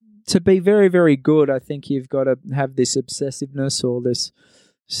to be very, very good, I think you've got to have this obsessiveness or this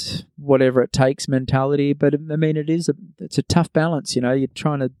whatever it takes mentality. But I mean, it's a tough balance. You're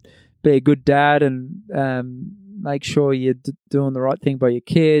trying to be a good dad and make sure you're doing the right thing by your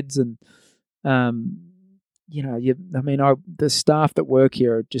kids, and the staff that work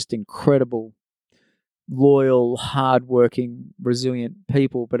here are just incredible, loyal, hardworking, resilient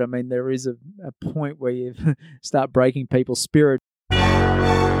people. But I mean, there is a point where you start breaking people's spirit.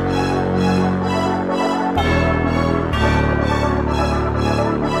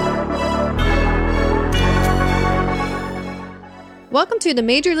 Welcome to the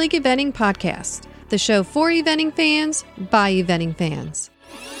Major League Eventing Podcast, the show for eventing fans by eventing fans.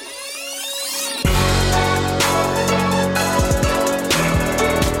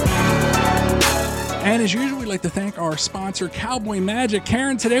 And as usual, we'd like to thank our sponsor, Cowboy Magic.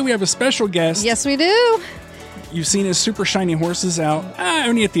 Karen, today we have a special guest. Yes, we do. You've seen his super shiny horses out,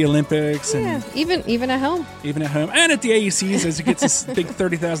 only at the Olympics. And even at home. Even at home. And at the AECs as he gets this big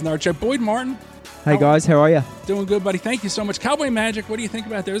 $30,000 check. Boyd Martin. Hey guys, how are you? Doing good, buddy. Thank you so much. Cowboy Magic, what do you think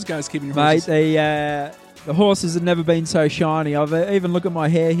about those guys keeping your horses? Mate, the horses have never been so shiny. I've even look at my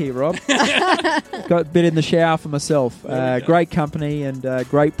hair here, Rob. Got a bit in the shower for myself. Great company and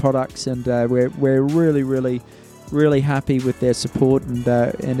great products, and we're really, really, really happy with their support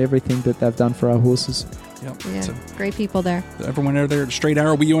and everything that they've done for our horses. Yep. Yeah, so, great people there. Everyone over there at Straight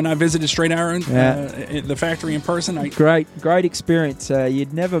Arrow. You and I visited Straight Arrow, the factory in person. Great experience.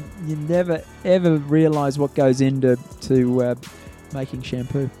 You'd never ever realize what goes into making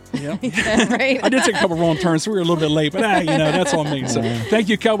shampoo. Yeah, right. I did take a couple wrong turns, so we were a little bit late, but that's on me. So thank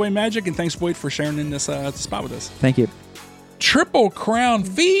you, Cowboy Magic, and thanks, Boyd, for sharing in this spot with us. Thank you. Triple Crown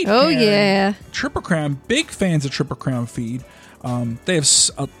Feed. Oh, yeah. Triple Crown. Big fans of Triple Crown Feed. They have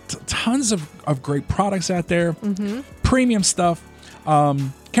tons of great products out there, premium stuff.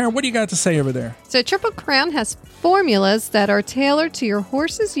 Karen, what do you got to say over there? So Triple Crown has formulas that are tailored to your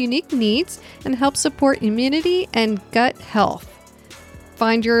horse's unique needs and help support immunity and gut health.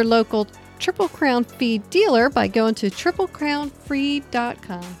 Find your local Triple Crown Feed dealer by going to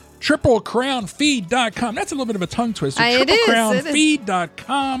triplecrownfeed.com. Triplecrownfeed.com. That's a little bit of a tongue twister.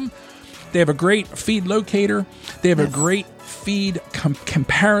 Triplecrownfeed.com. They have a great feed locator. They have a great feed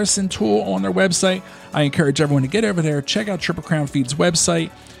comparison tool on their website. I encourage everyone to get over there, check out Triple Crown Feed's website,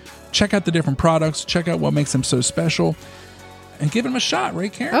 check out the different products, check out what makes them so special, and give them a shot,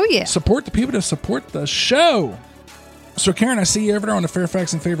 right, Karen? Oh, yeah. Support the people to support the show. So, Karen, I see you over there on the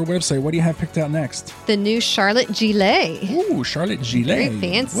Fairfax and Favor website. What do you have picked out next? The new Charlotte Gilet. Ooh, Charlotte Gilet. Very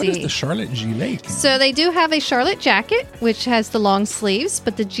fancy. What is the Charlotte Gilet? So they do have a Charlotte jacket, which has the long sleeves,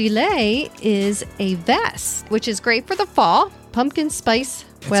 but the gilet is a vest, which is great for the fall. Pumpkin spice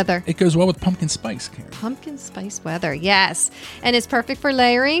weather. It goes well with pumpkin spice, Karen. Pumpkin spice weather, yes. And it's perfect for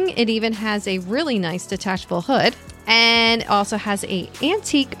layering. It even has a really nice detachable hood. And also has a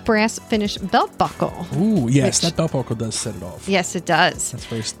antique brass finish belt buckle. Ooh, yes, that belt buckle does set it off. Yes, it does. That's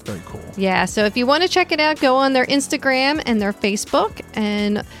very, very cool. Yeah, so if you want to check it out, go on their Instagram and their Facebook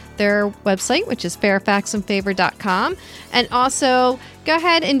and their website, which is fairfaxandfavor.com. And also go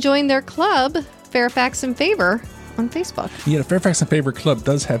ahead and join their club, Fairfax and Favor, on Facebook. Yeah, the Fairfax and Favor Club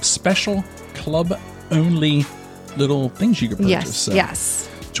does have special club-only little things you can purchase. Yes, so. yes.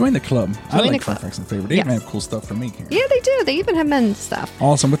 Join the club. I like club. Fairfax and Favor. They even have cool stuff for me, Karen. Yeah, they do. They even have men's stuff.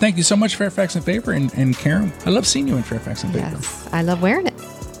 Awesome. Well, thank you so much, Fairfax and Favor. And Karen, I love seeing you in Fairfax and Favor. Yes, I love wearing it.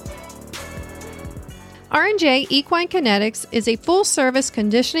 R&J Equine Kinetics is a full-service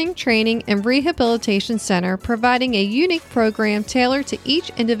conditioning, training, and rehabilitation center providing a unique program tailored to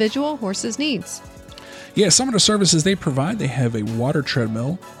each individual horse's needs. Yeah, some of the services they provide, they have a water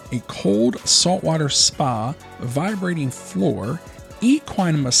treadmill, a cold saltwater spa, vibrating floor,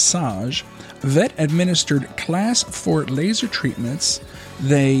 equine massage, vet-administered Class 4 laser treatments.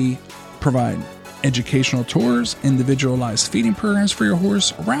 They provide educational tours, individualized feeding programs for your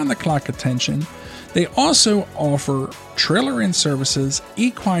horse, round-the-clock attention. They also offer trailer-in services,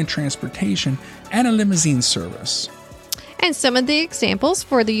 equine transportation, and a limousine service. And some of the examples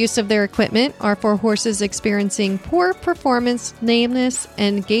for the use of their equipment are for horses experiencing poor performance, lameness,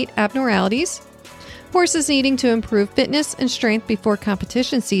 and gait abnormalities, horses needing to improve fitness and strength before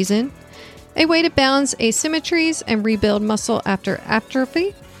competition season, a way to balance asymmetries and rebuild muscle after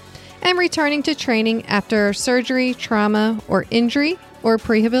atrophy, and returning to training after surgery, trauma, or injury, or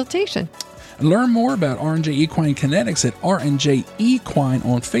prehabilitation. Learn more about R&J Equine Kinetics at R&J Equine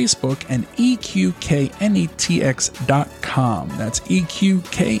on Facebook and EQKNETX.com. That's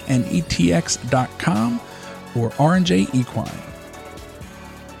EQKNETX.com or R&J Equine.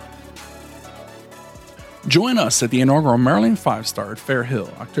 Join us at the inaugural Maryland 5-Star at Fair Hill,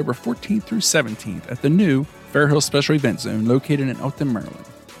 October 14th through 17th at the new Fair Hill Special Event Zone located in Elkton, Maryland.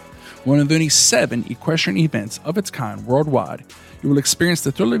 One of only 7 equestrian events of its kind worldwide, you will experience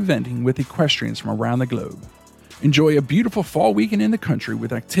the thrill of eventing with equestrians from around the globe. Enjoy a beautiful fall weekend in the country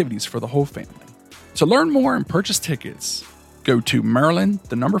with activities for the whole family. To learn more and purchase tickets, go to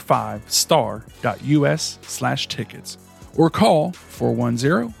maryland5star.us/tickets or call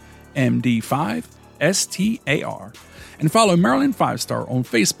 410-MD5-STAR and follow Maryland 5-Star on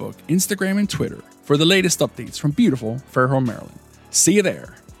Facebook, Instagram, and Twitter for the latest updates from beautiful Fair Hill, Maryland. See you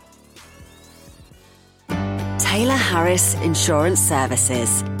there. Taylor Harris Insurance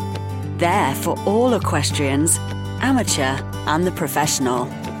Services. There for all equestrians, amateur and the professional.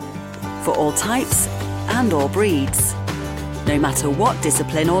 For all types and all breeds. No matter what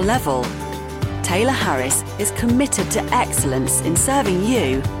discipline or level, Taylor Harris is committed to excellence in serving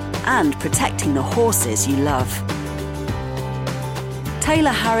you and protecting the horses you love. Taylor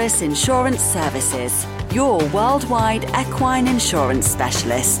Harris Insurance Services, your worldwide equine insurance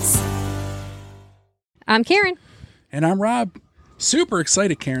specialists. I'm Karen. And I'm Rob. Super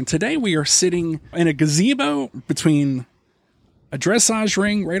excited, Karen. Today we are sitting in a gazebo between a dressage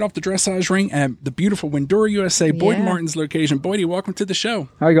ring, right off the dressage ring, and the beautiful Windora, USA, Boyd Martin's location. Boydie, welcome to the show.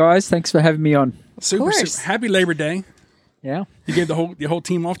 Hi, guys. Thanks for having me on. Super. Happy Labor Day. Yeah. You gave the whole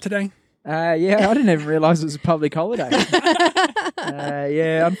team off today? Yeah, I didn't even realize it was a public holiday.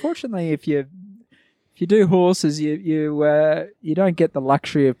 Yeah, unfortunately, if you do horses, you don't get the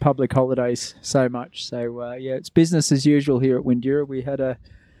luxury of public holidays so much. So yeah, it's business as usual here at Windura. We had a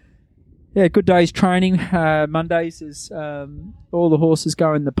good day's training. Mondays is all the horses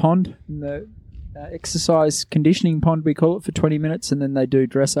go in the pond, in the exercise conditioning pond we call it, for 20 minutes, and then they do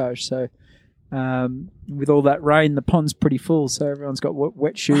dressage. So with all that rain, the pond's pretty full, so everyone's got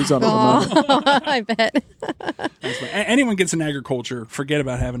wet shoes on at the moment. I bet. Anyone gets in agriculture, forget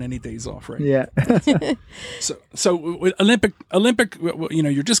about having any days off, right? Yeah. So with Olympic,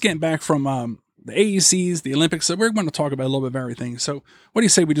 you're just getting back from the AECs, the Olympics. So we're going to talk about a little bit of everything. So what do you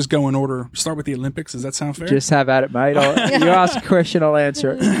say we just go in order? Start with the Olympics. Does that sound fair? Just have at it, mate. You ask a question, I'll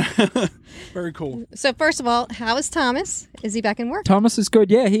answer it. Very cool. So first of all, how is Thomas? Is he back in work? Thomas is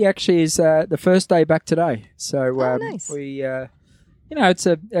good. Yeah, he actually is the first day back today. So nice. We, it's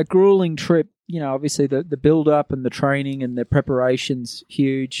a grueling trip. Obviously the build up and the training and the preparation's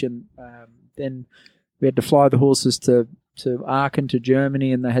huge, and then we had to fly the horses to Aachen, to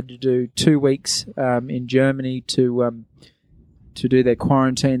Germany, and they had to do 2 weeks in Germany to do their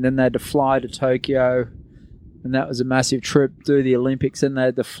quarantine. Then they had to fly to Tokyo, and that was a massive trip. Do the Olympics, and they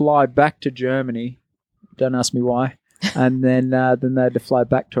had to fly back to Germany. Don't ask me why. And then they had to fly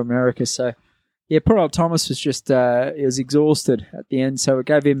back to America. So yeah, poor old Thomas was just he was exhausted at the end. So we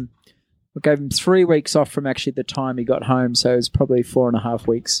gave him 3 weeks off from actually the time he got home. So it was probably 4.5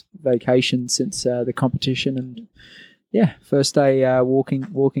 weeks vacation since the competition. And yeah, first day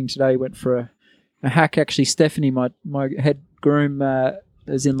walking today. Went for a hack. Actually, Stephanie, my head groom,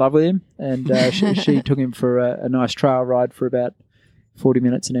 is in love with him, and she took him for a nice trail ride for about 40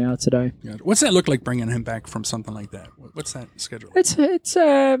 minutes an hour today. Yeah. What's that look like bringing him back from something like that? What's that schedule? It's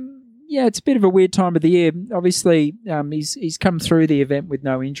a bit of a weird time of the year. Obviously, he's come through the event with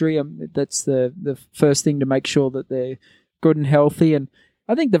no injury. That's the first thing to make sure that they're good and healthy. And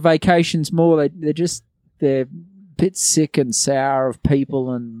I think the vacation's more they're a bit sick and sour of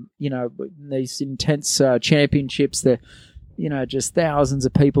people, and these intense championships. They're just thousands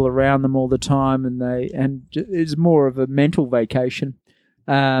of people around them all the time, and it's more of a mental vacation.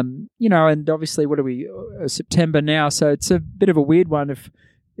 And obviously, what are we? September now, so it's a bit of a weird one. If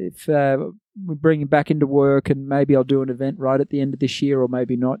we bring him back into work, and maybe I'll do an event right at the end of this year, or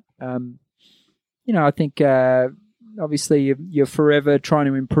maybe not. I think obviously you're forever trying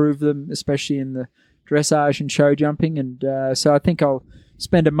to improve them, especially in the dressage and show jumping, and so I think I'll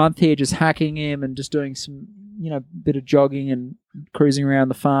spend a month here just hacking him and just doing some bit of jogging and cruising around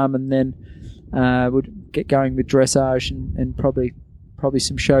the farm, and then we'll get going with dressage and probably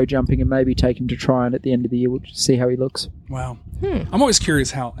some show jumping, and maybe take him to Tryon at the end of the year. We'll see how he looks. Wow. I'm always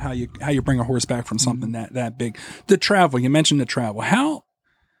curious how you bring a horse back from something that big. The travel, you mentioned the travel. How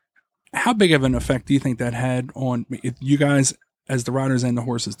big of an effect do you think that had on you guys as the riders and the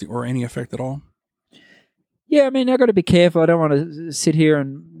horses, or any effect at all? Yeah, I mean, I've got to be careful. I don't want to sit here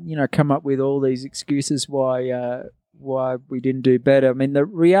and come up with all these excuses why we didn't do better. I mean, the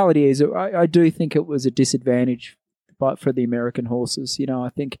reality is I do think it was a disadvantage for the American horses. I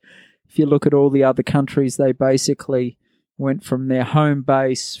think if you look at all the other countries, they basically went from their home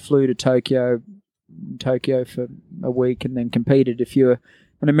base, flew to Tokyo for a week, and then competed. If you're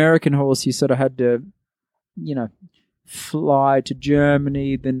an American horse, you sort of had to fly to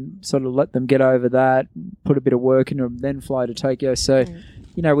Germany, then sort of let them get over that, put a bit of work into them, then fly to Tokyo. So,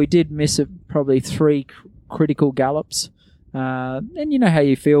 we did miss probably 3 critical gallops. And you know how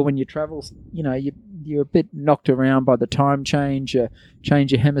you feel when you travel. You're a bit knocked around by the time change of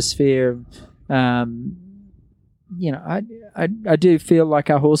hemisphere. I do feel like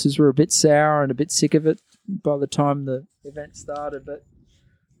our horses were a bit sour and a bit sick of it by the time the event started, but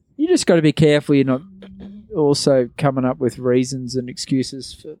you just got to be careful you're not also coming up with reasons and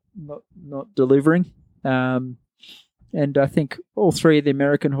excuses for not delivering. And I think all 3 of the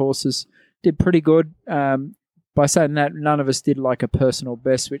American horses did pretty good. By saying that, none of us did like a personal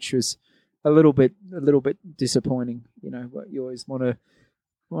best, which was a little bit disappointing. You always want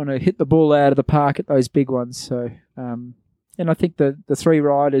to hit the ball out of the park at those big ones. So, and I think the 3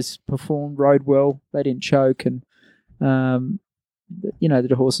 riders rode well. They didn't choke, and the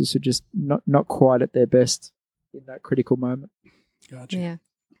horses were just not quite at their best in that critical moment. Gotcha. Yeah.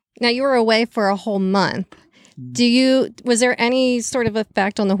 Now you were away for a whole month. Was there any sort of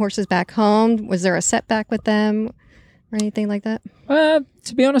effect on the horses back home? Was there a setback with them or anything like that?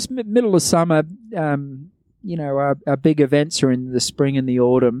 To be honest, middle of summer, our big events are in the spring and the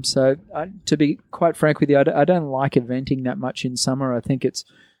autumn. So to be quite frank with you, I don't like eventing that much in summer. I think it's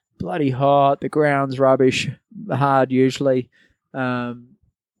bloody hot. The ground's rubbish, hard usually. So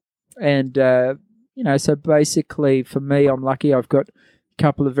basically for me, I'm lucky I've got a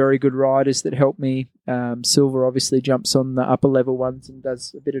couple of very good riders that help me. Silver obviously jumps on the upper level ones and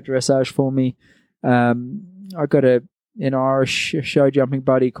does a bit of dressage for me. I got an Irish show jumping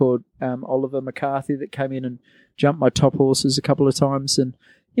buddy called Oliver McCarthy that came in and jumped my top horses a couple of times. And,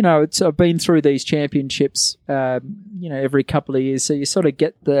 I've been through these championships, every couple of years. So you sort of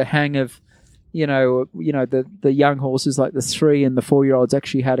get the hang of, the young horses like the 3 and the 4-year-olds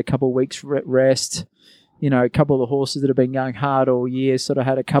actually had a couple of weeks rest. A couple of the horses that have been going hard all year sort of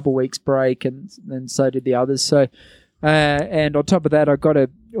had a couple of weeks break, and so did the others. So, and on top of that, I've got an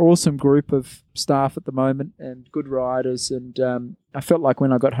awesome group of staff at the moment and good riders. And I felt like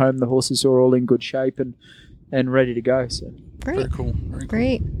when I got home, the horses were all in good shape and ready to go. So great, very cool, very cool.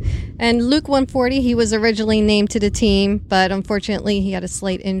 Great. And Luke 140, he was originally named to the team, but unfortunately, he had a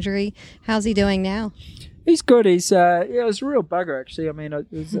slight injury. How's he doing now? He's good. It was a real bugger, actually. I mean, it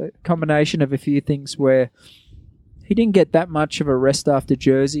was a combination of a few things where he didn't get that much of a rest after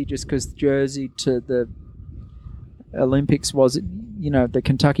Jersey, just because Jersey to the Olympics was, the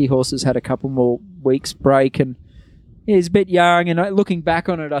Kentucky horses had a couple more weeks break, and he's a bit young. And looking back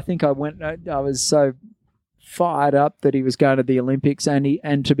on it, I think I was so fired up that he was going to the Olympics, and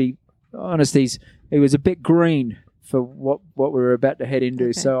to be honest, he was a bit green for what we were about to head into.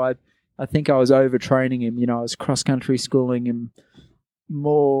 Okay. So I think I was overtraining him. I was cross-country schooling him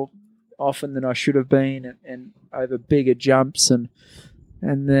more often than I should have been, and over bigger jumps. And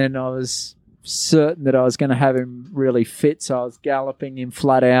then I was certain that I was going to have him really fit, so I was galloping him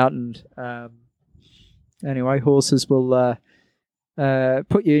flat out. And anyway, horses will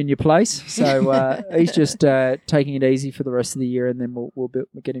put you in your place. So he's just taking it easy for the rest of the year, and then we'll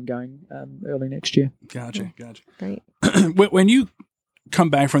get him going early next year. Gotcha. Great. When you come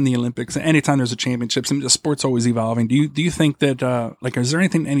back from the Olympics, anytime there's a championships, the sport's always evolving. Do you think that is there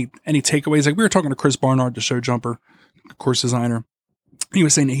anything, any takeaways? Like we were talking to Chris Barnard, the show jumper, course designer. He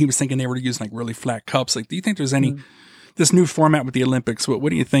was saying that he was thinking they were using like really flat cups. Like, do you think there's any this new format with the Olympics? What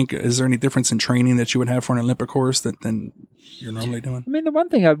do you think? Is there any difference in training that you would have for an Olympic horse than you're normally doing? I mean, the one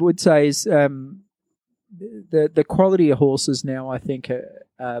thing I would say is the quality of horses now, I think,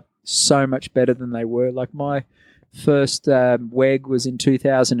 are so much better than they were. Like my first WEG was in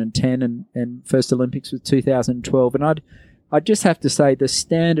 2010 and first Olympics was 2012. And I'd just have to say the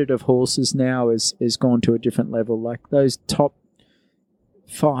standard of horses now is gone to a different level. Like those top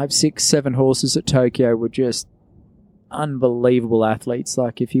 5, 6, 7 horses at Tokyo were just unbelievable athletes.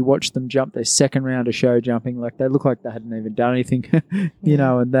 Like if you watch them jump their second round of show jumping, like they look like they hadn't even done anything,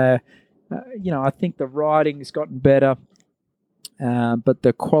 and they're, I think the riding's gotten better, but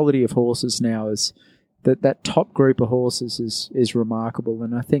the quality of horses now is that top group of horses is remarkable.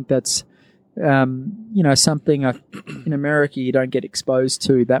 And I think that's, something in America you don't get exposed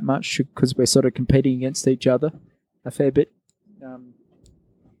to that much because we're sort of competing against each other a fair bit.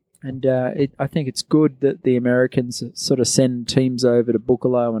 I think it's good that the Americans sort of send teams over to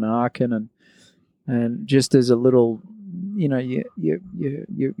Buccolo and Aachen, and just as a little, you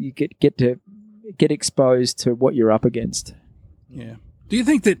get to get exposed to what you're up against. Yeah. Do you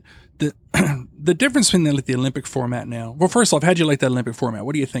think that the difference between the Olympic format now? Well, first off, how'd you like that Olympic format?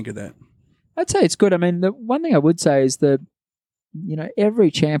 What do you think of that? I'd say it's good. I mean, the one thing I would say is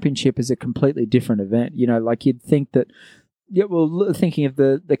every championship is a completely different event. Like you'd think that. Yeah, well, thinking of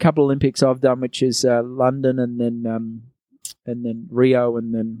the couple Olympics I've done, which is London and then Rio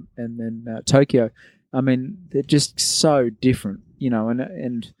and then Tokyo. I mean, they're just so different,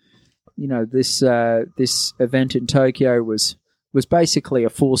 and this event in Tokyo was basically a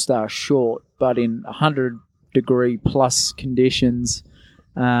 4-star short, but in 100-degree plus conditions.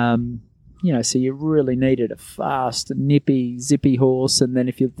 So you really needed a fast, nippy, zippy horse. And then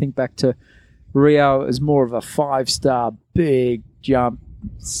if you think back to Rio, it was more of a 5-star, big jump,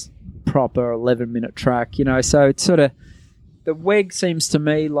 proper 11-minute track. So it's sort of, the WEG seems to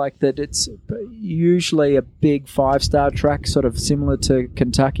me like that it's usually a big 5-star track, sort of similar to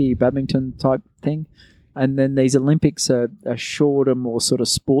Kentucky, Badminton type thing. And then these Olympics are shorter, more sort of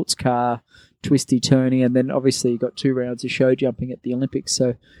sports car, twisty-turny. And then obviously you've got 2 rounds of show jumping at the Olympics.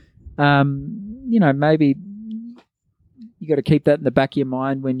 So, maybe you got to keep that in the back of your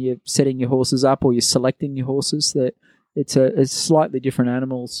mind when you're setting your horses up or you're selecting your horses, that it's slightly different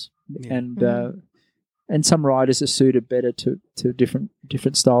animals. Yeah. And some riders are suited better to different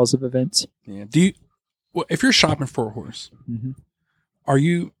styles of events. Yeah. If you're shopping for a horse, mm-hmm.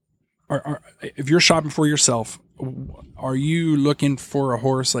 If you're shopping for yourself, are you looking for a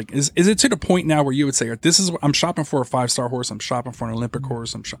horse? Like, is it to the point now where you would say, I'm shopping for a 5-star horse, I'm shopping for an Olympic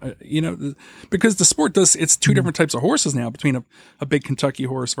horse, because the sport it's 2 different types of horses now, between a big Kentucky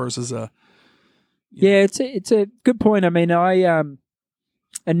horse versus a. Yeah, it's a good point. I mean, I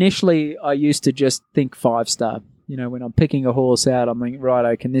initially I used to just think 5-star. When I'm picking a horse out, I'm thinking,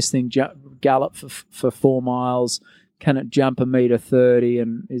 right, can this thing gallop for 4 miles? Can it jump 1.30 meters,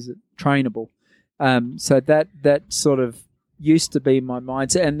 and is it trainable? So that sort of used to be my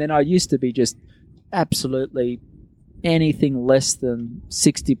mindset. And then I used to be just absolutely anything less than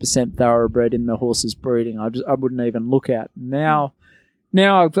 60% thoroughbred in the horse's breeding, I wouldn't even look at. Now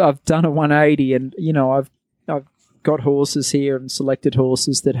I've done a 180, and I've got horses here and selected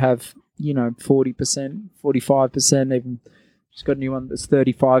horses that have 40%, 45%, even. Just got a new one that's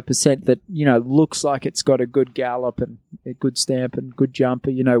 35% that, looks like it's got a good gallop and a good stamp and good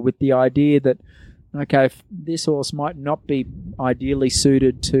jumper, with the idea that, okay, if this horse might not be ideally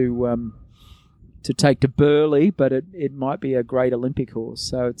suited to take to Burley, but it might be a great Olympic horse.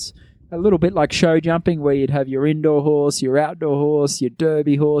 So it's a little bit like show jumping, where you'd have your indoor horse, your outdoor horse, your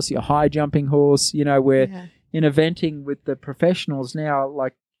derby horse, your high jumping horse, where in eventing with the professionals now,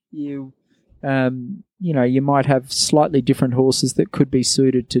 like you might have slightly different horses that could be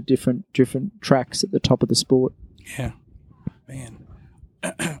suited to different tracks at the top of the sport. Yeah, man.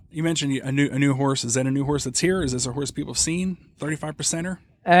 You mentioned a new horse. Is that a new horse that's here? Is this a horse people have seen? 35%er?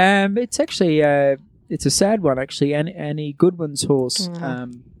 It's actually it's a sad one actually. Annie Goodwin's horse.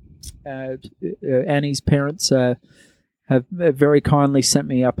 Annie's parents have very kindly sent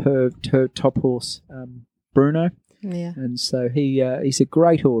me up her top horse, Bruno. Yeah, and so he's a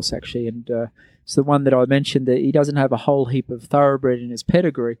great horse actually, and it's the one that I mentioned that he doesn't have a whole heap of thoroughbred in his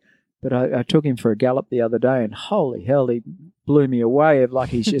pedigree, but I took him for a gallop the other day, and holy hell, he blew me away. Of like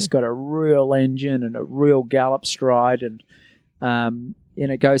he's just got a real engine and a real gallop stride, and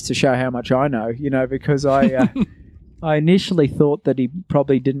it goes to show how much I know, because I I initially thought that he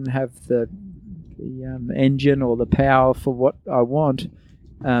probably didn't have the engine or the power for what I want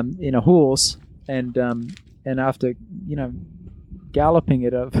in a horse, and after, galloping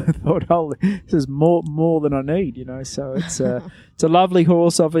it, I thought, oh, this is more than I need, So it's a lovely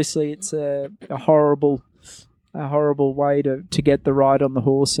horse. Obviously, it's a horrible way to get the ride on the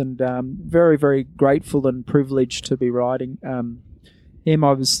horse, and very, very grateful and privileged to be riding him.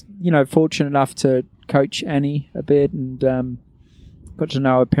 I was, fortunate enough to coach Annie a bit, and got to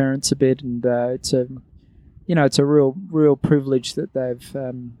know her parents a bit, and it's a real privilege that they've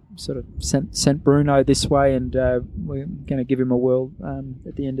sort of sent Bruno this way, and we're going to give him a whirl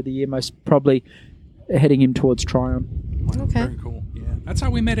at the end of the year, most probably heading him towards Tryon. Wow, okay. Very cool. Yeah, that's how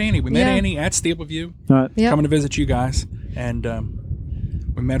we met Annie. We met Annie at Stableview, coming to visit you guys, and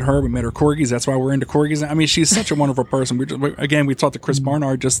we met her corgis. That's why we're into corgis. I mean, she's such a wonderful person. We talked to Chris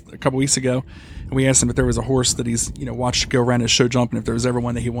Barnard just a couple weeks ago, and we asked him if there was a horse that he's watched go around his show jumping, if there was ever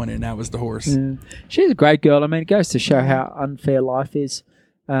one that he wanted, and that was the horse. Yeah. She's a great girl. I mean, it goes to show how unfair life is.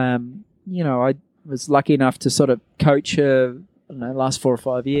 I was lucky enough to sort of coach her, last 4 or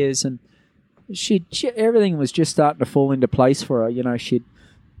 5 years, and she everything was just starting to fall into place for her. She'd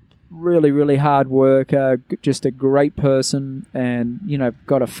really, really hard worker, just a great person, and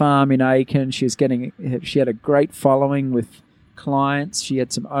got a farm in Aiken. She had a great following with clients. She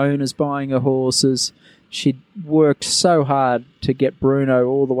had some owners buying her horses. She'd worked so hard to get Bruno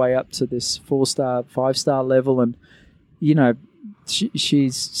all the way up to this 4-star, 5-star level, and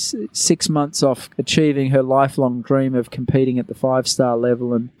she's 6 months off achieving her lifelong dream of competing at the 5-star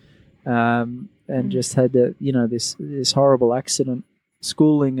level, and just had this horrible accident,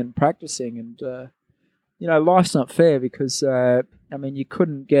 schooling and practicing, and life's not fair because you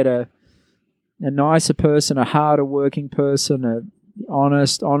couldn't get a nicer person, a harder working person, a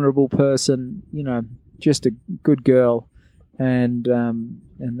honest, honourable person, just a good girl, and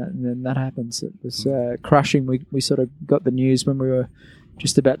then that happens. It was crushing. We sort of got the news when we were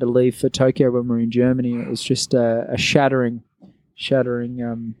just about to leave for Tokyo when we were in Germany. It was just a shattering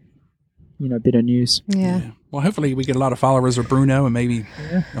bit of news. Yeah. Well, hopefully we get a lot of followers of Bruno, and maybe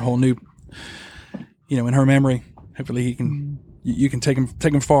a whole new, in her memory. Hopefully he can, you can take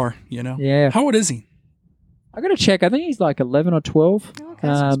him far. Yeah. How old is he? I got to check. I think he's like 11 or 12.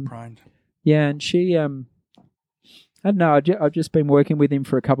 Okay. Yeah, and she, I don't know. I've just been working with him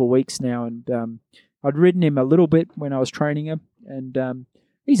for a couple of weeks now, and I'd ridden him a little bit when I was training him, and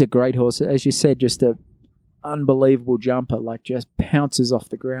he's a great horse. As you said, just a unbelievable jumper, like just pounces off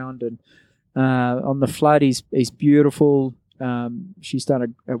the ground, and on the flat, he's beautiful. She's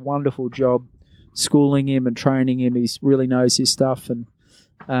done a wonderful job schooling him and training him. He really knows his stuff,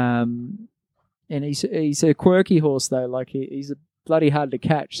 and he's a quirky horse though. Like he's bloody hard to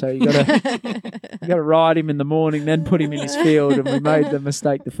catch. So you gotta ride him in the morning, then put him in his field. And we made the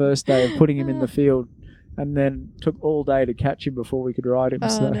mistake the first day of putting him in the field, and then took all day to catch him before we could ride him. Oh,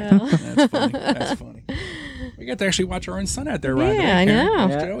 so. no. That's funny. We got to actually watch our own son out there riding. Yeah, I know.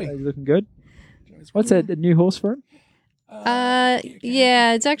 Yeah, Joey. he's looking good. What's a new horse for him?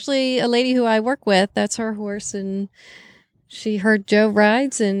 Yeah, it's actually a lady who I work with. That's her horse, and she heard Joe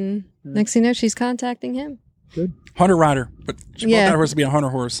rides, and next thing you know, she's contacting him. Good. Hunter rider, but she bought Yeah. that horse to be a hunter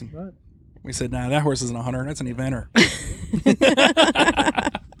horse. And Right. we said, nah, that horse isn't a hunter. That's an eventer.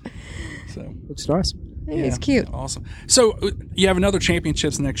 So Looks nice. I think it's cute. awesome. So you have another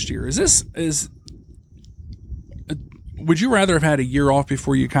championships next year. Would you rather have had a year off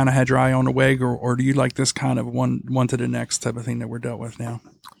before you kind of had your eye on the WEG, or do you like this kind of one to the next type of thing that we're dealt with now?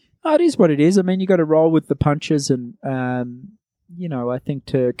 Oh, it is what it is. I mean, you got to roll with the punches, and I think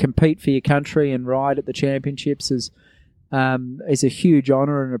to compete for your country and ride at the championships is a huge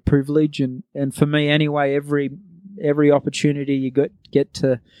honour and a privilege, and for me anyway, every opportunity you get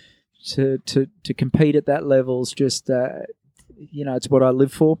to compete at that level is just it's what I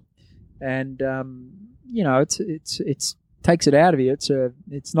live for, and it's takes it out of you.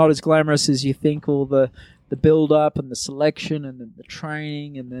 It's not as glamorous as you think. All the build up and the selection and the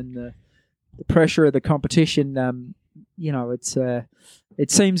training and then the pressure of the competition. It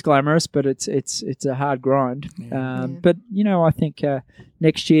seems glamorous, but it's a hard grind. But I think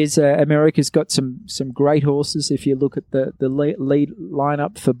next year's America's got some great horses. If you look at the lead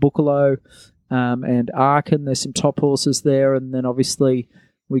lineup for Buccalo and Arkin, there's some top horses there, and then obviously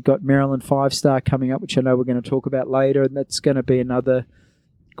we got Maryland 5-star coming up, which I know we're going to talk about later, and that's going to be another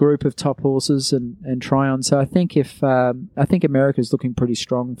group of top horses and Tryon. So I think America's looking pretty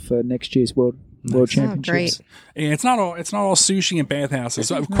strong for next year's World Championships. Oh, great. And it's not all sushi and bathhouses.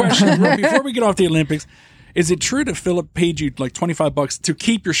 So, question before we get off the Olympics: is it true that Philip paid you like $25 to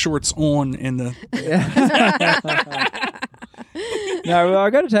keep your shorts on in the? No, well, I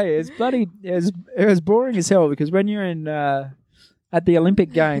got to tell you, it was boring as hell, because when you're in at the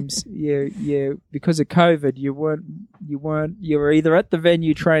Olympic Games, you because of COVID, you were either at the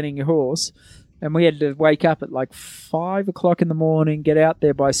venue training your horse, and we had to wake up at like 5 o'clock in the morning, get out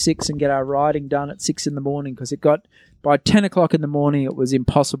there by 6 and get our riding done at 6 in the morning, because by 10 o'clock in the morning it was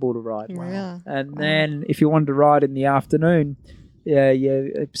impossible to ride. Wow. And then if you wanted to ride in the afternoon,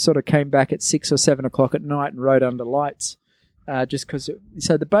 it sort of came back at 6 or 7 o'clock at night and rode under lights. Just because,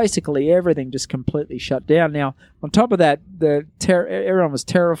 basically everything just completely shut down. Now, on top of that, everyone was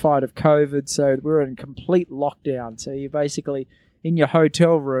terrified of COVID, so we were in complete lockdown. So you're basically in your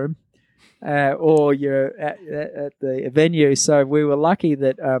hotel room, or you're at the venue. So we were lucky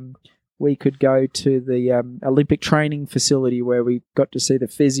that we could go to the Olympic training facility, where we got to see the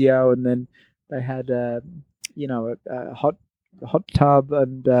physio, and then they had a hot tub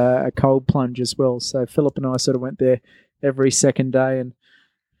and a cold plunge as well. So Philip and I sort of went there every second day, and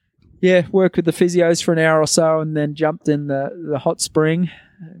worked with the physios for an hour or so, and then jumped in the hot spring,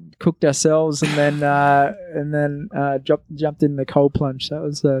 and cooked ourselves, and then jumped in the cold plunge. So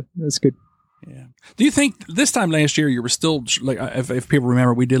it was good. Yeah. Do you think this time last year you were still like, if people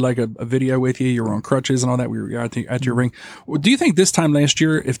remember, we did like a video with you. You were on crutches and all that. We were at your ring. Do you think this time last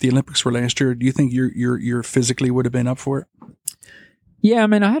year, if the Olympics were last year, do you think you're physically would have been up for it? Yeah, I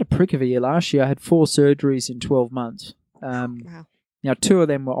mean, I had a prick of a year last year. I had 4 surgeries in 12 months. Wow. Now, 2 of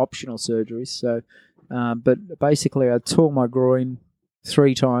them were optional surgeries. So But basically, I tore my groin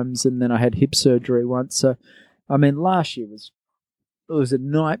 3 times, and then I had hip surgery once. So, I mean, last year was a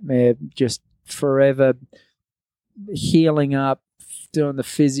nightmare, just forever healing up, doing the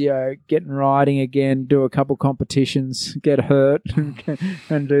physio, getting riding again, do a couple competitions, get hurt,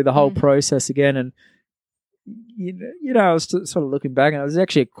 and do the whole process again. And you know, I was sort of looking back, and it was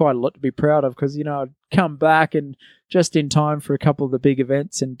actually quite a lot to be proud of because, you know, I'd come back and just in time for a couple of the big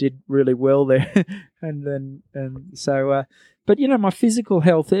events and did really well there. But, you know, my physical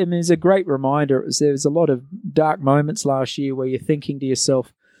health, I mean, is a great reminder. There was a lot of dark moments last year where you're thinking to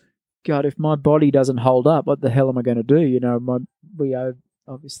yourself, God, if my body doesn't hold up, what the hell am I going to do? You know, we owe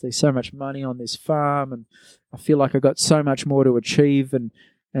obviously so much money on this farm, and I feel like I've got so much more to achieve and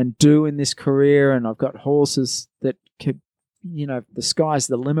do in this career, and I've got horses that could, you know, the sky's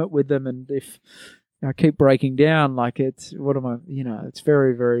the limit with them, and if I keep breaking down, like it's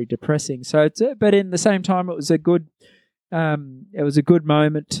very, very depressing. So but in the same time, it was a good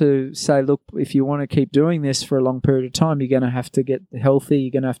moment to say, look, if you want to keep doing this for a long period of time, you're going to have to get healthy,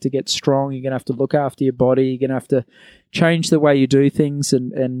 you're going to have to get strong, you're going to have to look after your body, you're going to have to change the way you do things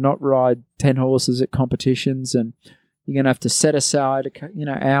and not ride 10 horses at competitions, and you're going to have to set aside, you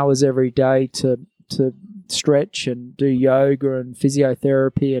know, hours every day to stretch and do yoga and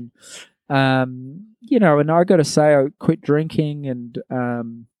physiotherapy. And, you know, and I got to say, I quit drinking and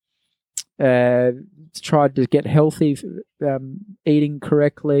tried to get healthy, eating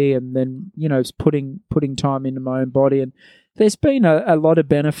correctly, and then, you know, putting time into my own body. And there's been a lot of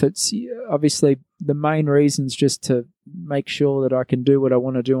benefits. Obviously, the main reason's just to make sure that I can do what I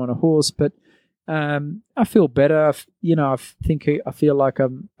want to do on a horse. But I feel better. You know, I feel like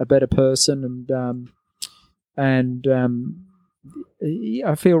I'm a better person, and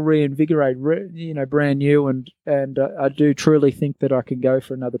I feel reinvigorated, you know, brand new, and I do truly think that I can go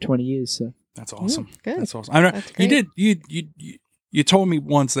for another 20 years. So that's awesome. Good. That's awesome. I know you told me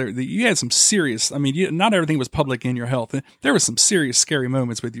once there that you had some serious. I mean, not everything was public in your health. There was some serious, scary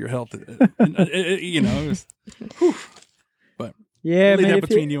moments with your health. You know, it was, but yeah, leave that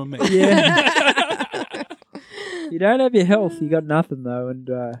between you and me. Yeah. You don't have your health, you got nothing though. And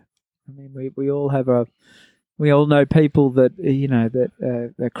I mean, we all have we all know people that, you know, that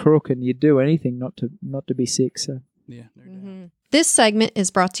are crook, and you do anything not to be sick. So yeah. Mm-hmm. This segment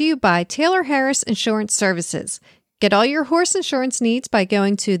is brought to you by Taylor Harris Insurance Services. Get all your horse insurance needs by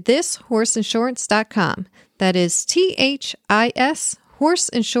going to thishorseinsurance.com. That is THIS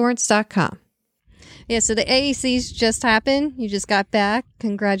horseinsurance.com. Yeah, so the AECs just happened. You just got back.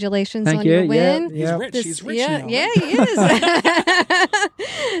 Congratulations on your win. Yeah. He's rich now. Yeah, he is.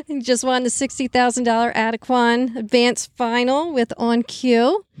 He just won the $60,000 Adequan Advanced Final with On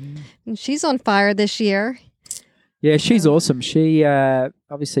Cue. And she's on fire this year. Yeah, she's awesome. She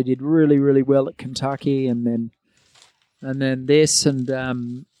obviously did really, really well at Kentucky, and then this,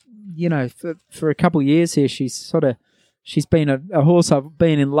 and you know, for a couple of years here, she's been a horse I've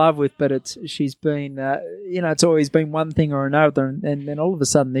been in love with, but she's been, you know, it's always been one thing or another. And then all of a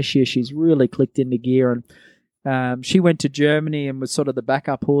sudden this year she's really clicked into gear. And she went to Germany and was sort of the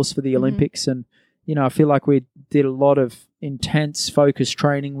backup horse for the Olympics. And, you know, I feel like we did a lot of intense focused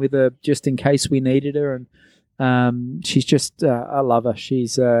training with her just in case we needed her. And she's just, I love her.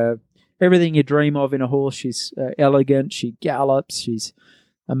 She's everything you dream of in a horse. She's elegant. She gallops. She's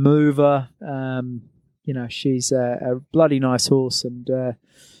a mover. You know, she's a bloody nice horse, and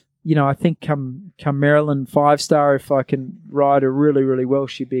you know, I think come Maryland 5-star, if I can ride her really, really well,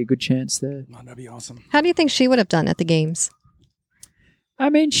 she'd be a good chance there. Oh, that'd be awesome. How do you think she would have done at the games? I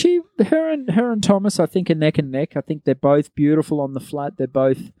mean, her and Thomas, I think, are neck and neck. I think they're both beautiful on the flat. They're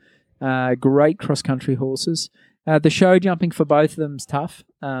both great cross country horses. The show jumping for both of them's tough.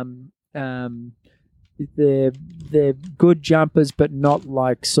 They're good jumpers, but not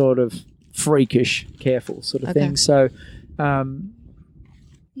like sort of freakish, careful sort of thing. So,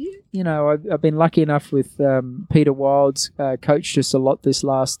 you know, I've been lucky enough with Peter Wild's coached us a lot this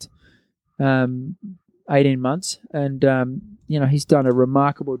last 18 months, and you know, he's done a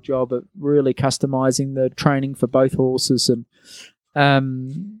remarkable job at really customizing the training for both horses. And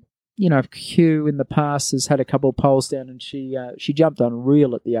you know, Q in the past has had a couple of poles down, and she jumped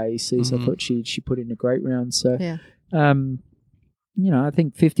unreal at the AEC. So I thought she put in a great round. So yeah. You know, I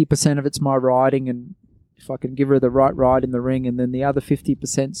think 50% of it's my riding, and if I can give her the right ride in the ring, and then the other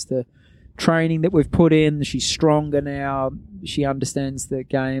 50%'s the training that we've put in. She's stronger now. She understands the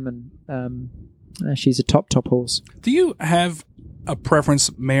game, and she's a top horse. Do you have a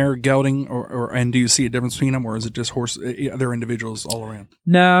preference, mare, gelding, and do you see a difference between them, or is it just horse? They're individuals all around.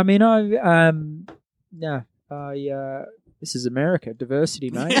 No, I mean, this is America, diversity,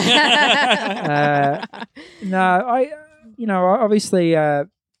 mate. Obviously, I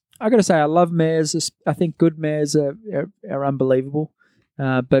got to say, I love mares. I think good mares are unbelievable.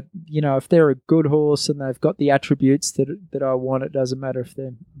 But if they're a good horse and they've got the attributes that I want, it doesn't matter if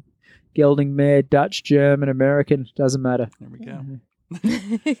they're gelding mare, Dutch, German, American, doesn't matter. There we go.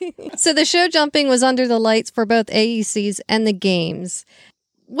 So the show jumping was under the lights for both AECs and the games.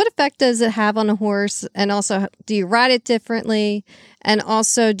 What effect does it have on a horse? And also, do you ride it differently? And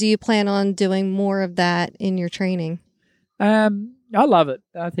also, do you plan on doing more of that in your training? I love it.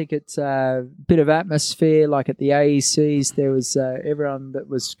 I think it's a bit of atmosphere. Like at the AECs, there was everyone that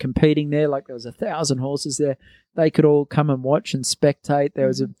was competing there. Like there was 1,000 horses there. They could all come and watch and spectate. There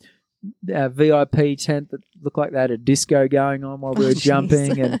was a VIP tent that looked like they had a disco going on while we were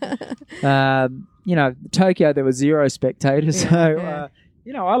jumping. And, Tokyo, there were 0 spectators. I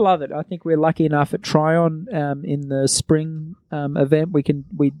love it. I think we're lucky enough at Tryon in the spring event.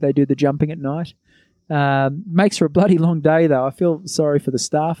 They do the jumping at night. Makes for a bloody long day, though. I feel sorry for the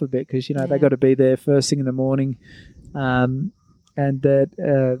staff a bit because, they got to be there first thing in the morning. There's...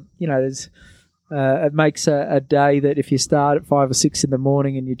 it makes a day that if you start at 5 or 6 in the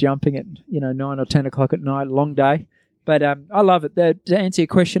morning and you're jumping at 9 or 10 o'clock at night, long day. But I love it. To answer your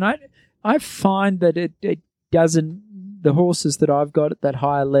question, I find that it doesn't. The horses that I've got at that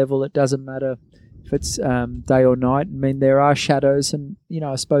higher level, it doesn't matter if it's day or night. I mean, there are shadows, and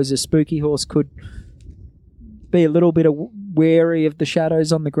I suppose a spooky horse could be a little bit wary of the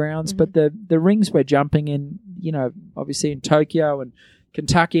shadows on the grounds. Mm-hmm. But the rings we're jumping in, obviously in Tokyo and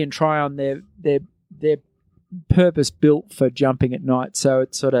Kentucky and Tryon, they're purpose built for jumping at night, so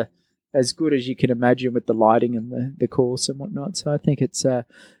it's sort of as good as you can imagine with the lighting and the course and whatnot. So I think it's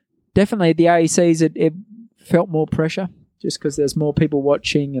definitely at the AECs it felt more pressure just because there's more people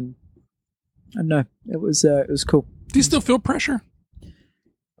watching, and I don't know, it was cool. Do you still feel pressure?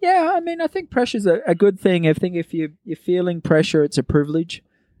 Yeah, I mean, I think pressure's a good thing. I think if you're feeling pressure, it's a privilege.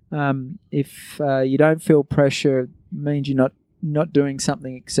 If you don't feel pressure, it means you're not doing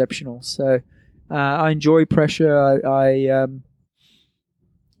something exceptional. So I enjoy pressure. I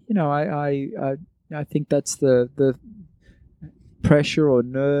think that's the pressure or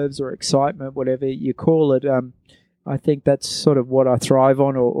nerves or excitement, whatever you call it. I think that's sort of what I thrive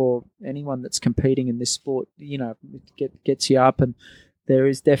on, or anyone that's competing in this sport. It gets you up, and there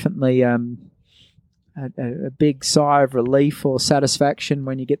is definitely a big sigh of relief or satisfaction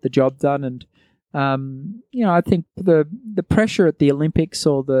when you get the job done. And I think the pressure at the Olympics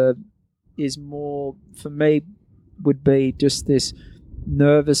is more, for me, would be just this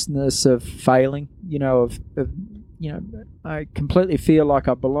nervousness of failing. I completely feel like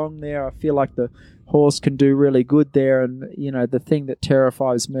I belong there. I feel like the horse can do really good there, and the thing that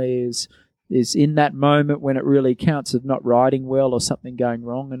terrifies me is in that moment when it really counts of not riding well or something going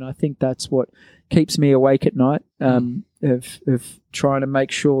wrong. And I think that's what keeps me awake at night, of trying to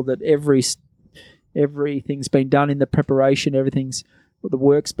make sure that everything's been done in the preparation, the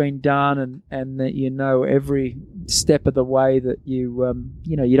work's been done, and that every step of the way that you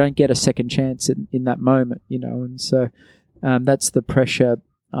don't get a second chance in that moment, and so that's the pressure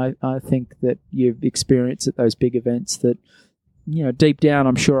I think that you've experienced at those big events. That deep down,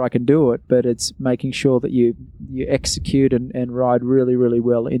 I'm sure I can do it, but it's making sure that you execute and ride really, really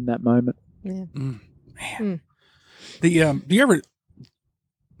well in that moment. Yeah. Man. Do you ever?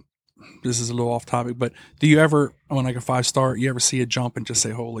 This is a little off topic, but do you ever, on like a 5-star, you ever see a jump and just say,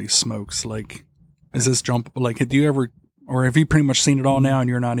 "Holy smokes!" Like, is this jump like? Do you ever, or have you pretty much seen it all now and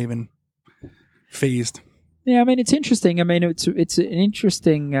you're not even phased? Yeah, I mean, it's interesting. I mean, it's an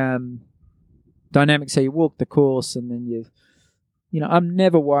interesting dynamic. So you walk the course, and then I'm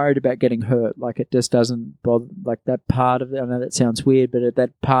never worried about getting hurt. Like, it just doesn't bother. Like, that part of it, I know that sounds weird, but at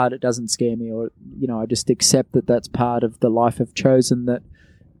that part, it doesn't scare me. Or I just accept that that's part of the life I've chosen. That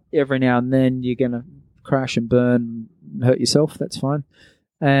every now and then you're going to crash and burn and hurt yourself. That's fine.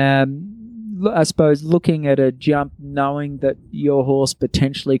 I suppose looking at a jump, knowing that your horse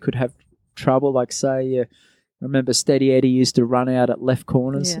potentially could have trouble, like say, I remember Steady Eddie used to run out at left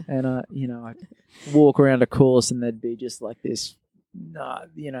corners, and I'd walk around a course and there'd be just like this,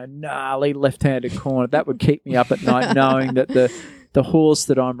 gnarly left-handed corner. That would keep me up at night, knowing that the horse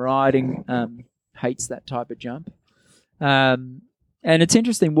that I'm riding hates that type of jump. And it's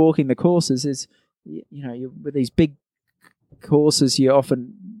interesting walking the courses is, with these big courses, you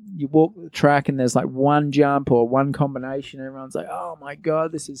walk the track and there's like one jump or one combination. And everyone's like, "Oh my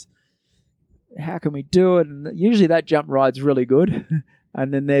God, how can we do it?" And usually that jump ride's really good.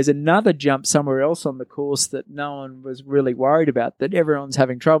 And then there's another jump somewhere else on the course that no one was really worried about, that everyone's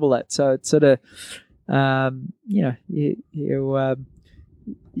having trouble at. So it's sort of, You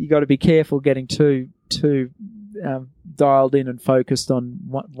got to be careful getting too dialed in and focused on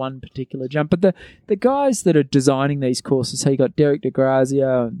one particular jump. But the guys that are designing these courses, so you got Derek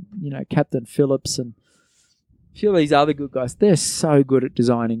DeGrazia and Captain Phillips and a few of these other good guys, they're so good at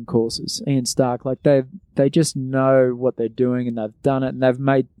designing courses. Ian Stark, like they just know what they're doing, and they've done it, and they've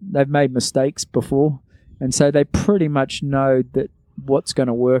made mistakes before, and so they pretty much know that what's going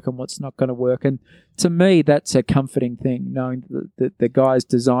to work and what's not going to work. And to me, that's a comforting thing, knowing that the guys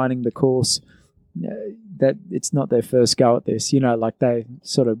designing the course, that it's not their first go at this. Like they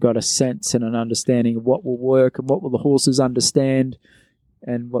sort of got a sense and an understanding of what will work and what will the horses understand,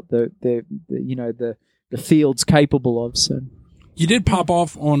 and what the field's capable of. So you did pop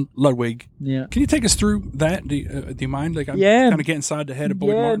off on Ludwig. Yeah. Can you take us through that? Do you mind? Like, I'm Yeah. kind of getting inside the head of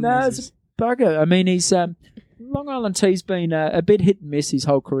Boyd Martin. No, it's a bugger. I mean, he's Long Island T's been a bit hit and miss his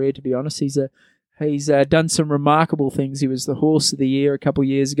whole career, to be honest. He's done some remarkable things. He was the Horse of the Year a couple of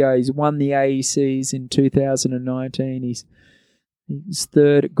years ago. He's won the AECs in 2019. He's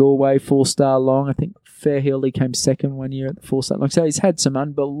third at Galway, 4-star long. I think Fairhill, he came second one year at the 4-star long. So he's had some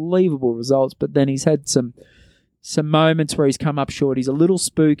unbelievable results, but then he's had some moments where he's come up short. He's a little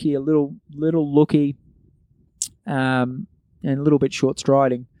spooky, a little looky, and a little bit short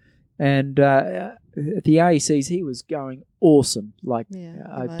striding. And at the AECs, he was going awesome. Like,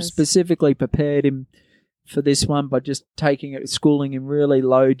 I specifically prepared him for this one by just schooling him really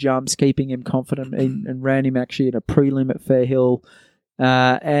low jumps, keeping him confident, and ran him actually in a prelim at Fairhill.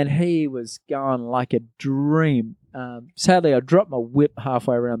 And he was going like a dream. Sadly, I dropped my whip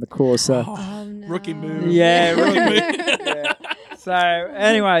halfway around the course. So. Oh, no. Rookie move. Yeah, rookie move. Yeah. So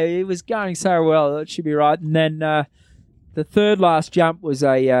anyway, he was going so well. That should be right. And then the third last jump was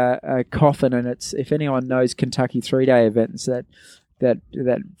a coffin, and it's, if anyone knows Kentucky 3-day events, that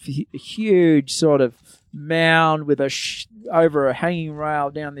huge sort of mound with over a hanging rail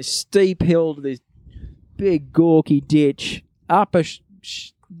down this steep hill to this big gawky ditch, up a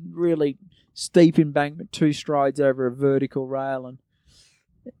really steep embankment, 2 strides over a vertical rail, and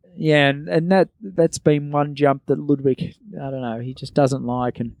that's been one jump that Ludwig, I don't know, he just doesn't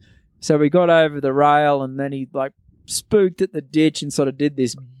like. And so we got over the rail, and then he like spooked at the ditch and sort of did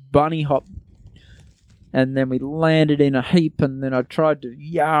this bunny hop, and then we landed in a heap, and then I tried to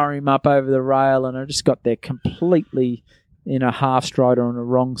yar him up over the rail, and I just got there completely in a half stride or on a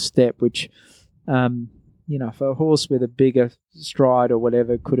wrong step, which for a horse with a bigger stride or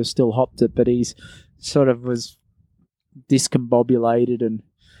whatever could have still hopped it, but he's sort of was discombobulated, and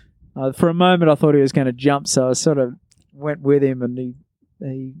for a moment I thought he was going to jump, so I sort of went with him, and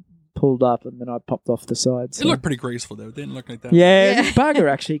he pulled up, and then I popped off the side. So. It looked pretty graceful, though. It didn't look like that. Yeah, it was a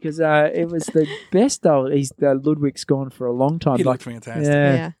bugger, actually, because it was the best. Ludwig's gone for a long time. He looked fantastic.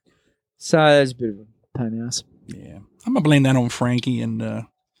 Yeah. So that was a bit of a pain in the ass. Yeah. I'm going to blame that on Frankie and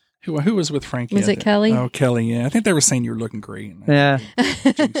who was with Frankie? Was it Kelly? Oh, Kelly, yeah. I think they were saying you were looking great. Yeah.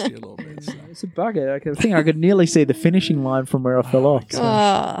 Jinxed you a little bit. So. It's a bugger. I think I could nearly see the finishing line from where I fell off. So.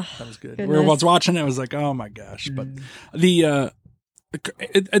 Oh, that was good. goodness. Where I was watching it, I was like, oh my gosh. But a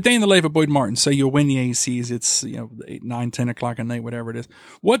day in the life of Boyd Martin, say you'll win the ACs, it's 8, 9, 10 o'clock at night, whatever it is.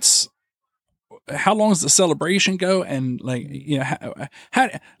 How long does the celebration go? And how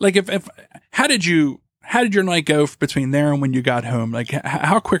did your night go between there and when you got home? Like,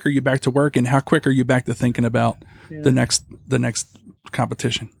 how quick are you back to work, and how quick are you back to thinking about the next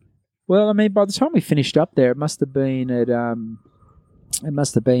competition? Well, I mean, by the time we finished up there, it must have been at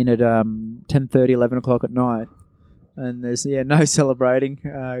 10:30, 11 o'clock at night. And there's no celebrating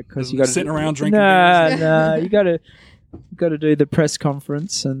because you got sitting around drinking. No, you got to do the press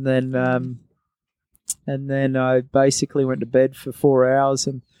conference, and then I basically went to bed for 4 hours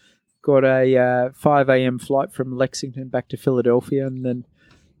and got a 5 a.m. flight from Lexington back to Philadelphia, and then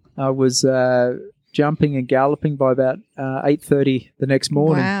I was jumping and galloping by about 8:30 the next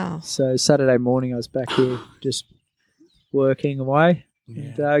morning. Wow! So Saturday morning I was back here just working away.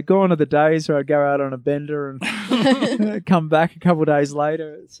 Yeah. And, gone are the days where I'd go out on a bender and come back a couple of days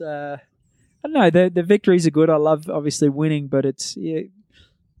later. It's I don't know, the victories are good. I love obviously winning, but it's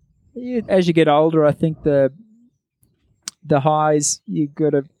as you get older, I think the highs, you got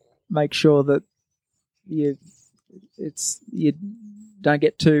to make sure that you don't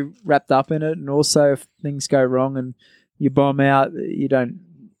get too wrapped up in it, and also if things go wrong and you bomb out, you don't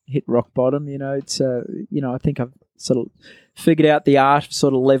hit rock bottom. It's I think I've sort of figured out the art of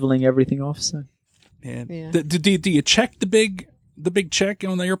sort of leveling everything off. So, yeah. Do you check the big check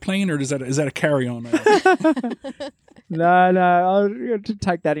on the airplane, or is that a carry on? No, I'll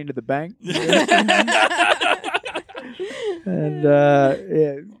take that into the bank. And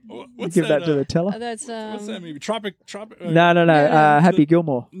Give that to the teller. That's What's that movie? Tropic. No. Happy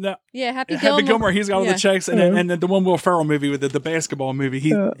Gilmore. No. yeah, Happy Gilmore. Happy Gilmore. He's got all Yeah. the checks, and then the one Will Ferrell movie with the basketball movie.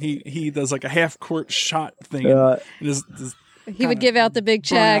 He does like a half court shot thing. And this He would give out the big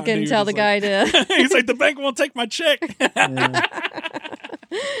burn out check and dude tell is the like- guy to. He's like, the bank won't take my check.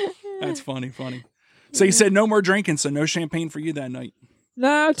 That's funny. So you said no more drinking, so no champagne for you that night.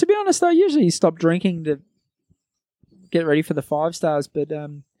 No, to be honest, I usually stop drinking to get ready for the 5 stars, but I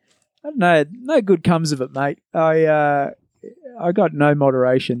don't know. No good comes of it, mate. I got no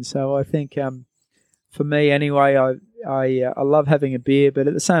moderation, so I think for me anyway, I love having a beer, but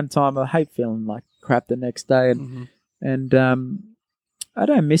at the same time, I hate feeling like crap the next day, and I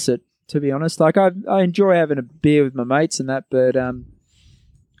don't miss it, to be honest. Like I enjoy having a beer with my mates and that, but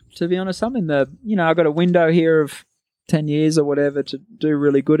to be honest, I'm in the I've got a window here of 10 years or whatever to do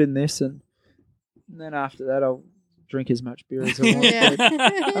really good in this, and then after that I'll drink as much beer as I want. Yeah.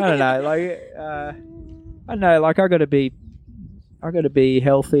 But I don't know, like I got to be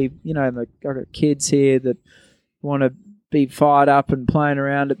healthy. Like I got kids here that want to be fired up and playing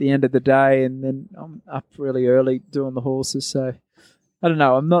around at the end of the day, and then I'm up really early doing the horses. So I don't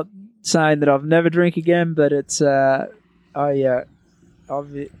know. I'm not saying that I've never drink again, but it's I've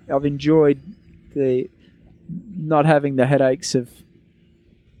enjoyed the not having the headaches of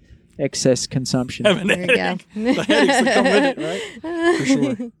excess consumption. Having a There you go. headache. The headaches that come with it, right? For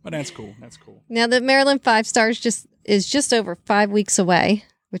sure. But that's cool. Now the Maryland 5 Stars is just over 5 weeks away,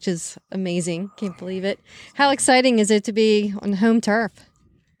 which is amazing. Can't believe it. How exciting is it to be on home turf?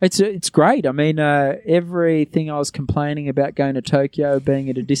 It's great. I mean, everything I was complaining about going to Tokyo being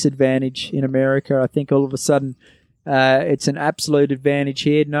at a disadvantage in America, I think all of a sudden it's an absolute advantage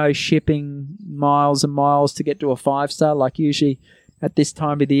here. No shipping miles and miles to get to a 5-star. Like usually at this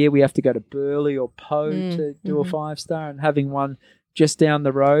time of the year, we have to go to Burleigh or Poe to do a 5-star, and having one just down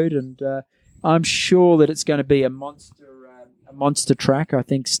the road. And I'm sure that it's going to be a monster track. I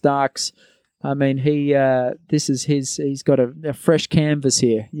think Starks. I mean, he's got a fresh canvas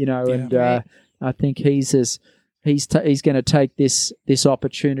here, and Right. I think he's going to take this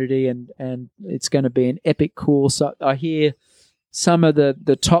opportunity, and it's going to be an epic course. I hear some of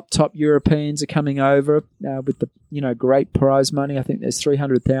the top Europeans are coming over with the great prize money. I think there's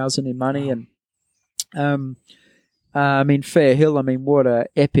 300,000 in money, and I mean Fair Hill. I mean, what a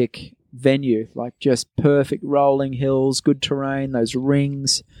epic venue! Like just perfect rolling hills, good terrain, those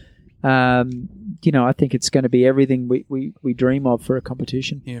rings. I think it's going to be everything we dream of for a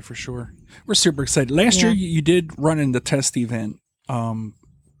competition. Yeah, for sure. We're super excited. Last year you did run in the test event.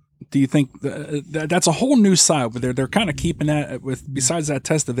 Do you think that's a whole new side? But they're kind of keeping that with. Besides that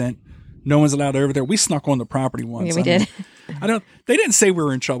test event, no one's allowed over there. We snuck on the property once. Yeah, we did. They didn't say we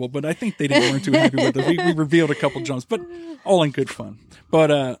were in trouble, but I think they weren't too happy with us. We revealed a couple jumps, but all in good fun.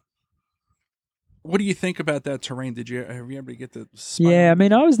 But what do you think about that terrain? Have you ever get the spot? Yeah, I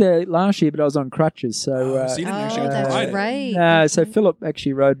mean, I was there last year, but I was on crutches, so So you didn't actually that's ride it. right. So Philip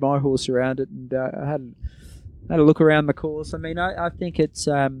actually rode my horse around it, and I had a look around the course. I mean, I think it's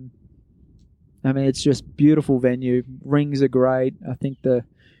it's just beautiful venue. Rings are great. I think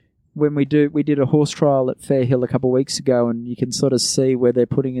we did a horse trial at Fair Hill a couple of weeks ago, and you can sort of see where they're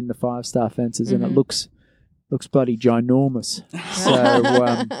putting in the 5-star fences, and it looks bloody ginormous.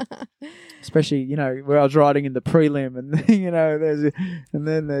 So especially where I was riding in the prelim, and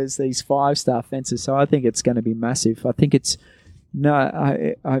there's these 5-star fences. So I think it's going to be massive. I think it's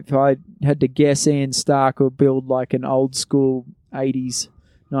if I had to guess, Ian Stark will build like an old school 80s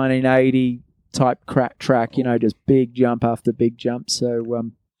 1980 type crack track, just big jump after big jump.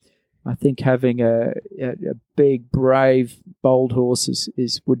 So I think having a big, brave, bold horse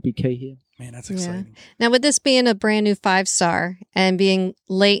would be key here. Man, that's exciting. Now, with this being a brand new 5-star and being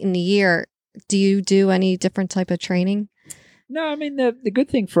late in the year, do you do any different type of training? No, I mean, the good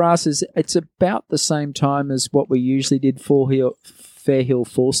thing for us is it's about the same time as what we usually did Fair Hill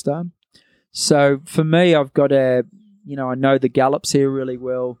 4-star. So for me, I've got I know the gallops here really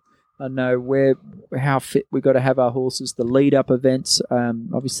well. I know how fit we've got to have our horses. The lead-up events,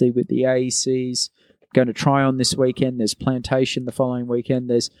 obviously with the AECs, going to try on this weekend. There's Plantation the following weekend.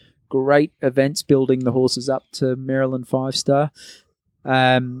 There's great events building the horses up to Maryland 5-star.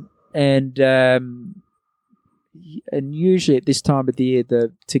 And usually at this time of the year,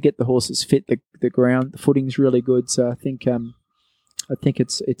 to get the horses fit, the footing's really good. So I think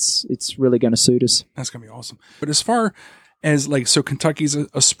it's really going to suit us. That's going to be awesome. But as far as so Kentucky's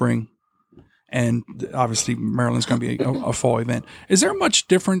a spring, and obviously Maryland's going to be a fall event. Is there much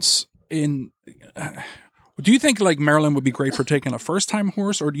difference in? Do you think Maryland would be great for taking a first time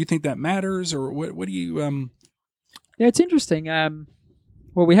horse, or do you think that matters, or what do you? Yeah, it's interesting.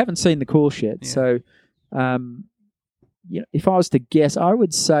 Well, we haven't seen the course yet, so if I was to guess, I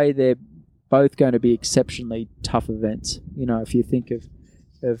would say they're both going to be exceptionally tough events. If you think of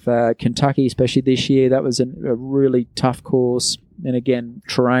Kentucky, especially this year, that was a really tough course, and again,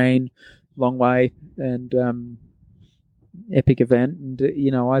 terrain, long way, and epic event. And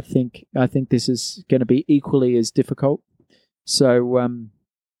I think this is going to be equally as difficult. So.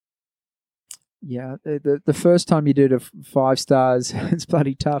 The first time you did a 5 stars, it's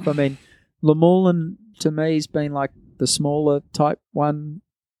bloody tough. I mean, Lemoulin to me has been like the smaller type one,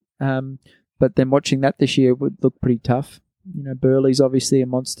 but then watching that this year would look pretty tough. Burley's obviously a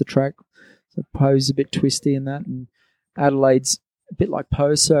monster track, so Poe's a bit twisty in that, and Adelaide's a bit like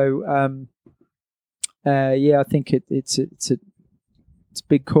Poe. So, I think it's a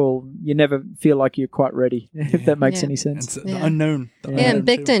big call. You never feel like you're quite ready, if that makes any sense. It's the unknown. And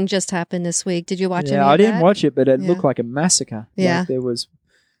Bicton just happened this week. Did you watch any of I didn't that? watch it, but it looked like a massacre. Yeah. Like there was,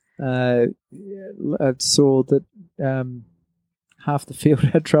 I saw that half the field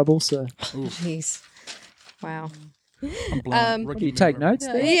had trouble. So, Jeez. Wow. I'm blown. do you take notes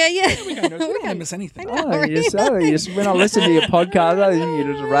there? Yeah. We got notes. We don't want to miss anything. You just when I listen to your podcast, I think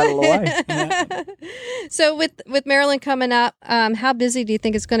you just rattle away. So with Maryland coming up, how busy do you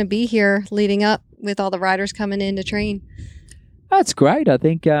think it's going to be here leading up with all the riders coming in to train? That's great. I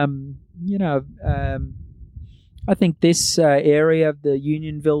think I think this area, the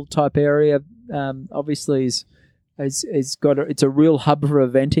Unionville type area, obviously it's a real hub for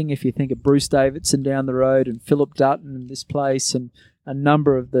eventing. If you think of Bruce Davidson down the road and Philip Dutton in this place, and a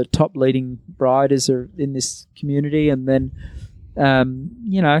number of the top leading riders are in this community, and then a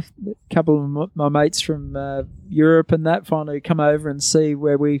couple of my mates from Europe and that finally come over and see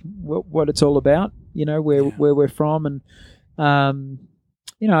what it's all about. Where we're from, and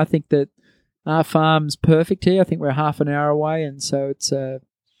I think that our farm's perfect here. I think we're half an hour away, and so it's I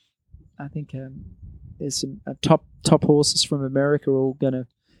think there's some top horses from America all going to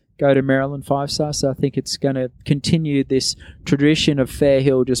go to Maryland 5-star. So I think it's going to continue this tradition of Fair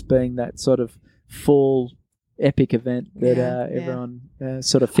Hill just being that sort of fall epic event that everyone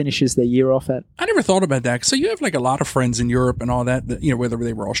sort of finishes their year off at. I never thought about that. So you have like a lot of friends in Europe and all that, whether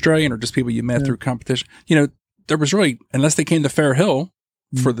they were Australian or just people you met through competition. There was really, unless they came to Fair Hill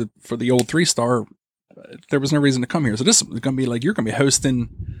for the old 3-star, there was no reason to come here. So this is going to be like, you're going to be hosting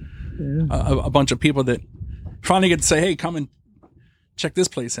a bunch of people that finally get to say, hey, come and check this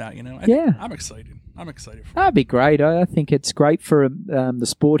place out. I'm excited. That'd be great. I think it's great for the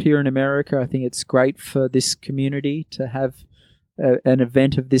sport here in America. I think it's great for this community to have an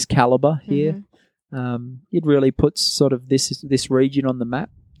event of this caliber here. It really puts sort of this region on the map.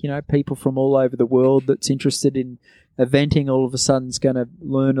 People from all over the world that's interested in eventing all of a sudden is going to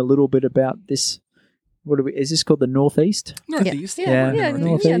learn a little bit about this. Is this called the Northeast? Northeast.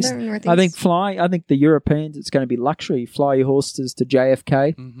 Northeast. Northeast. I think the Europeans, it's going to be luxury. Fly your horses to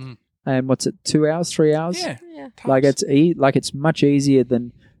JFK. And what's it, 2 hours, 3 hours? Yeah. Like it's much easier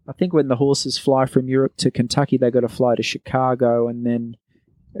than, I think when the horses fly from Europe to Kentucky, they got to fly to Chicago, and then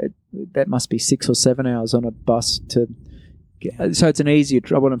that must be 6 or 7 hours on a bus to. So it's an easier.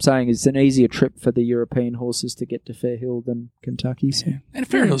 What I'm saying is, it's an easier trip for the European horses to get to Fair Hill than Kentucky. So. Yeah. And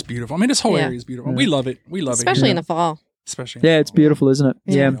Fair Hill's beautiful. I mean, this whole area is beautiful. We love it. Especially in the fall. It's beautiful, isn't it?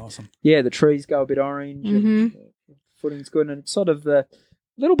 Yeah, awesome. Yeah, the trees go a bit orange. And footing's good, and it's sort of a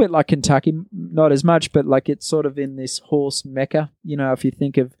little bit like Kentucky, not as much, but like it's sort of in this horse mecca. If you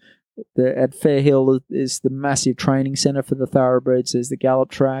think of at Fair Hill is the massive training centre for the thoroughbreds. There's the gallop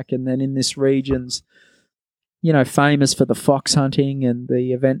track, and then in this region's, famous for the fox hunting and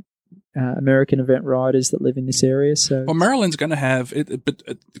the American event riders that live in this area. So, well, Maryland's going to have it, but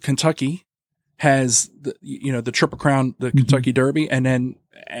Kentucky has the Triple Crown, the Kentucky Derby, and then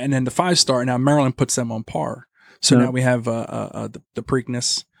the 5-star. Now Maryland puts them on par. So now we have the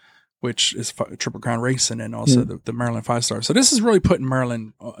Preakness, which is a Triple Crown race, and then also the Maryland 5-star. So this is really putting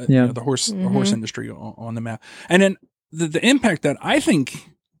Maryland, the horse industry on the map. And then the impact that I think.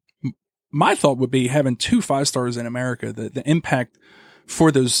 My thought would be having 2 5-stars in America. The impact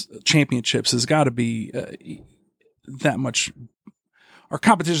for those championships has got to be that much. Our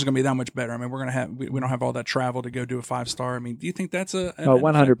competition is going to be that much better. I mean, we're going to have we don't have all that travel to go do a 5-star. I mean, do you think that's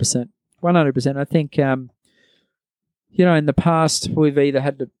 100%, 100%? I think in the past we've either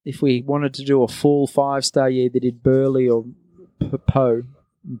had to, if we wanted to do a full 5-star, you either did Burley or Poe,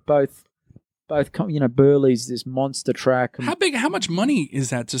 both. Burley's this monster track. How much money is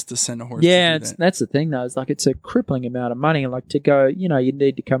that just to send a horse? Yeah, that's the thing though. It's a crippling amount of money. Like to go, you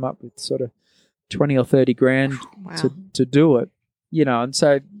need to come up with sort of 20 or 30 grand to do it. And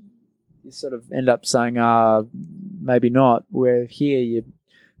so you sort of end up saying, maybe not. Where here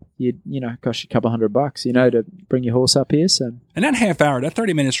cost you a couple $100, to bring your horse up here. So, and that half hour, that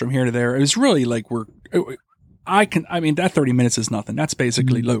 30 minutes from here to there, it was really like that 30 minutes is nothing. That's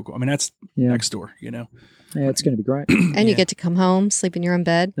basically local. I mean, that's next door, Yeah, it's going to be great. And you get to come home, sleep in your own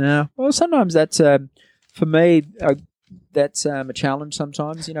bed. Yeah. Well, sometimes that's, for me, that's a challenge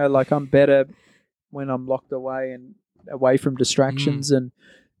sometimes. Like I'm better when I'm locked away and away from distractions. And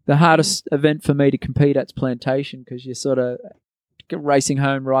the hardest event for me to compete at's plantation, because you sort of get racing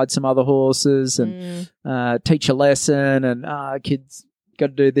home, ride some other horses and teach a lesson, and kids got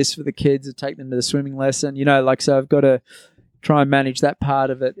to do this for the kids and take them to the swimming lesson. So I've got to try and manage that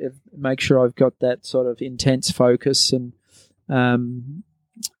part of it, make sure I've got that sort of intense focus and,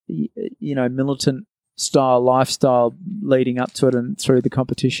 militant style lifestyle leading up to it and through the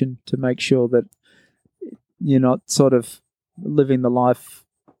competition, to make sure that you're not sort of living the life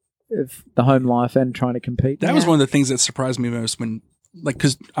of the home life and trying to compete. That was one of the things that surprised me most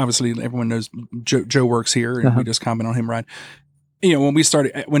because obviously everyone knows Joe works here, and we just comment on him, right?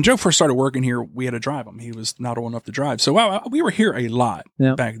 When Joe first started working here, we had to drive him. He was not old enough to drive. So we were here a lot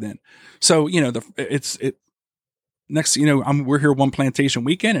back then. So, we're here one plantation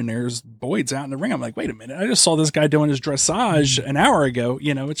weekend, and there's Boyd's out in the ring. I'm like, wait a minute. I just saw this guy doing his dressage an hour ago.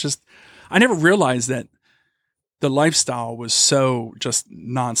 It's just, I never realized that the lifestyle was so just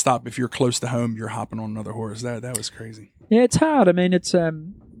nonstop. If you're close to home, you're hopping on another horse. That was crazy. Yeah, it's hard. I mean, it's,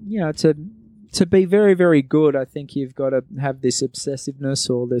 to be very, very good, I think you've got to have this obsessiveness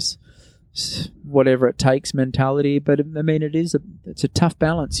or this whatever it takes mentality. But I mean, it's a tough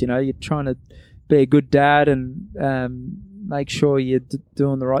balance. You're trying to be a good dad and make sure you're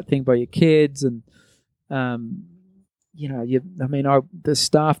doing the right thing by your kids, and the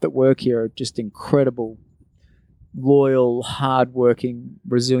staff that work here are just incredible, loyal, hard-working,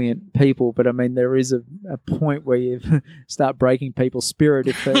 resilient people. But I mean, there is a point where you start breaking people's spirit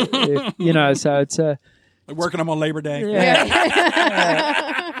if so it's like working them on Labor Day.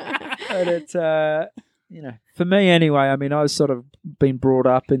 But it's for me anyway. I mean, I was sort of been brought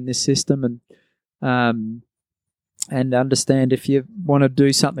up in this system and understand if you want to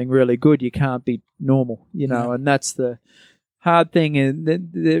do something really good, you can't be normal, and that's the hard thing.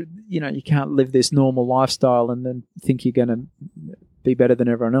 And you can't live this normal lifestyle and then think you're going to be better than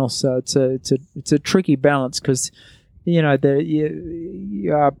everyone else. So it's a tricky balance, because you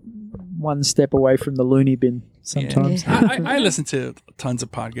are one step away from the loony bin sometimes. Yeah. I listen to tons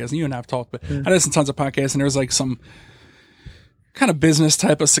of podcasts, and you and I have talked, but I listen to tons of podcasts, and there's like some kind of business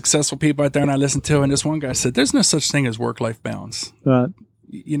type of successful people out there, and I listen to, and this one guy said, there's no such thing as work-life balance. Right.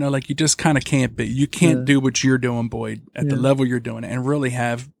 Like you just kind of can't be. You can't do what you're doing, Boyd, at the level you're doing it, and really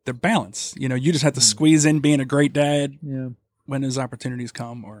have the balance. You just have to squeeze in being a great dad when those opportunities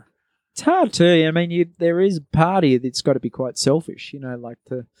come. Or it's hard too. I mean, there is a party that's got to be quite selfish. Like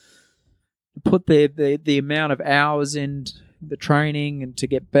to put the amount of hours in the training and to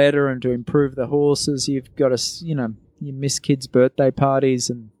get better and to improve the horses. You've got to, you miss kids' birthday parties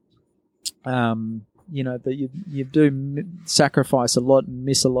and that you do sacrifice a lot and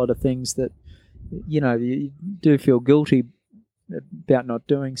miss a lot of things that, you do feel guilty about not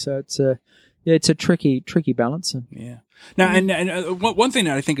doing. So it's a tricky balance. Yeah. Now, and one thing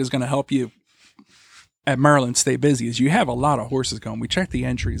that I think is going to help you at Maryland stay busy is you have a lot of horses going. We checked the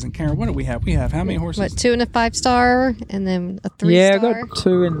entries, and Karen, what do we have? We have how many horses? 2 and a 5-star, and then a 3-star. Yeah, I got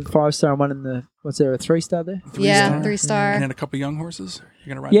 2 and 5-star, and one in the. What's there? A 3-star there? 3-star, and then a couple young horses.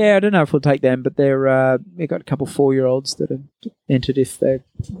 You're gonna ride. Yeah, I don't know if we'll take them, but they're we got a couple 4-year-olds that have entered if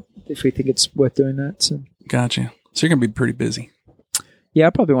we think it's worth doing that. So. Gotcha. So you're gonna be pretty busy. Yeah, I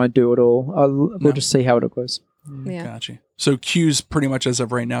probably won't do it all. We'll just see how it goes. Yeah. Gotcha. So Q's pretty much as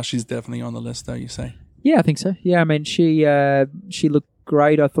of right now, she's definitely on the list, though, you say? Yeah, I think so. Yeah, I mean, she looked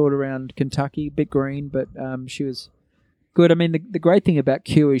great, I thought, around Kentucky. A bit green, but she was good. I mean, the great thing about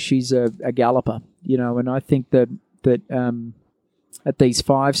Q is she's a galloper, and I think that at these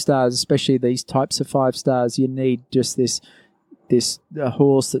 5-stars, especially these types of 5-stars, you need just this a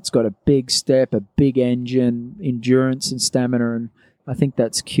horse that's got a big step, a big engine, endurance and stamina, and I think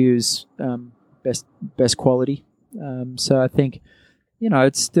that's Q's best quality. So I think,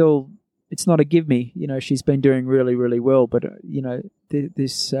 it's not a give me. She's been doing really, really well, but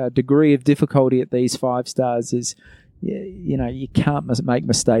this degree of difficulty at these 5-stars is, you can't make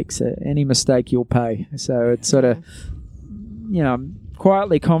mistakes. Any mistake you'll pay. So it's sort of, I'm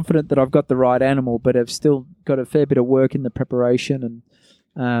quietly confident that I've got the right animal, but I've still got a fair bit of work in the preparation,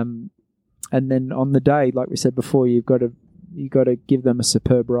 and then on the day, like we said before, you've got to give them a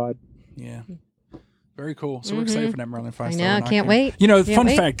superb ride. Yeah. Very cool. So we're excited for that Maryland 5-star. I know. Can't wait. Fun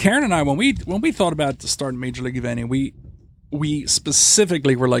fact, Karen and I, when we thought about starting Major League eventing, we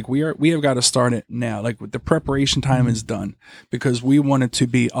specifically were like, we have got to start it now. Like the preparation time is done because we wanted to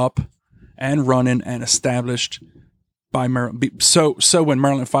be up and running and established by Maryland. So when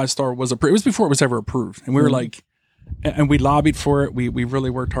Maryland 5-star was approved, it was before it was ever approved. And we were like, and we lobbied for it. We really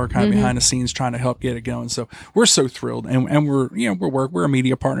worked hard kind of behind the scenes trying to help get it going. So we're so thrilled. And we're a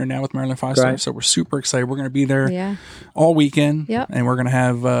media partner now with Maryland 5-star. So we're super excited. We're going to be there all weekend. Yep. And we're going to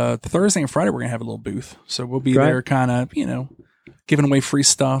have the Thursday and Friday, we're going to have a little booth. So we'll be there kind of, giving away free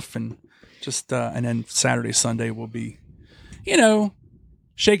stuff and just, and then Saturday, Sunday we'll be,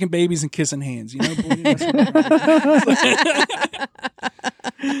 shaking babies and kissing hands, PR,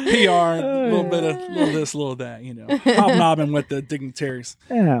 a little bit of little this, little that, hobnobbing with the dignitaries.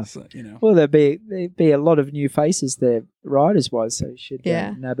 Yeah. So, Well, there'd be a lot of new faces there, riders-wise, so you should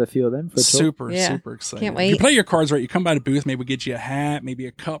nab a few of them for a talk. Super excited. Can't wait. If you play your cards right, you come by the booth, maybe we'll get you a hat, maybe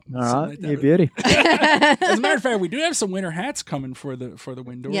a cup. All right, like that. you beauty. As a matter of fact, we do have some winter hats coming for the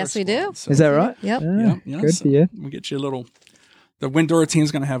Windora. Yes, we do. So, Is that right? Yep. yeah. Good So for you. we'll get you a little. The Windora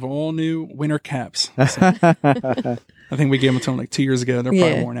team's going to have all new winter caps. So, I think we gave them to them like 2 years ago. They're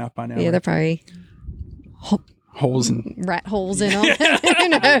probably worn out by now. Yeah, they're probably holes and rat holes in them. Who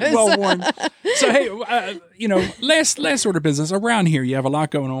knows? well worn. So hey, last order of business around here. You have a lot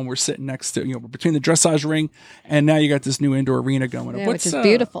going on. We're sitting next to between the dressage ring, and now you got this new indoor arena going. Yeah, which is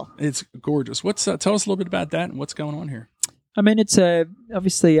beautiful. It's gorgeous. What's tell us a little bit about that and what's going on here? I mean, it's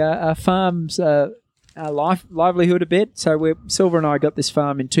obviously our farm's our livelihood a bit. So Silver and I got this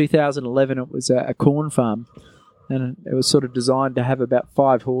farm in 2011. It was a corn farm, and it was sort of designed to have about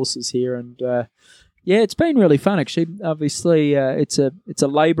 5 horses here. And it's been really fun actually. Obviously, it's a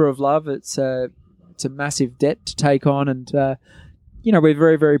labour of love. It's a massive debt to take on, and we're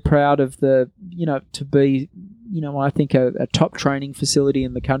very, very proud of to be I think a top training facility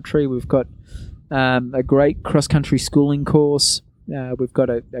in the country. We've got a great cross country schooling course. We've got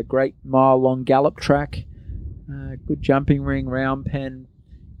a great mile-long gallop track, good jumping ring, round pen,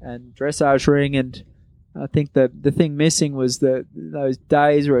 and dressage ring. And I think the thing missing was those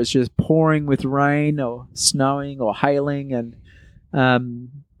days where it's just pouring with rain or snowing or hailing, and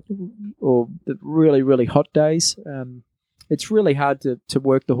or the really, really hot days. It's really hard to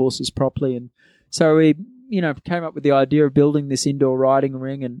work the horses properly. And so we came up with the idea of building this indoor riding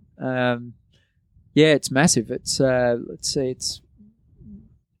ring, and it's massive. It's let's see,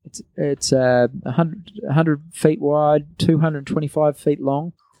 it's 100 feet wide, 225 feet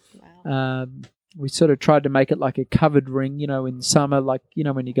long. Wow. We sort of tried to make it like a covered ring, in summer, like,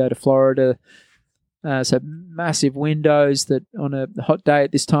 when you go to Florida. So massive windows that on a hot day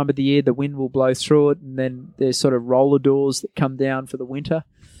at this time of the year, the wind will blow through it. And then there's sort of roller doors that come down for the winter.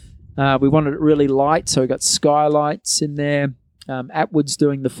 We wanted it really light, so we got skylights in there. Atwood's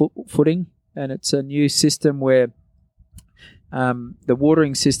doing the footing, and it's a new system where the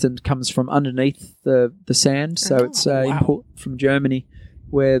watering system comes from underneath the sand, so it's import from Germany,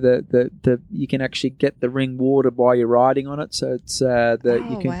 where the you can actually get the ring watered while you're riding on it. So it's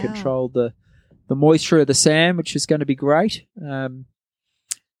you can control the moisture of the sand, which is going to be great. And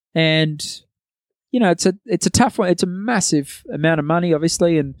it's a tough one. It's a massive amount of money,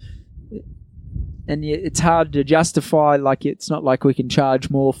 obviously, and it's hard to justify. Like, it's not like we can charge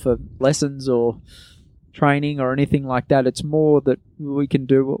more for lessons or training or anything like that. It's more that we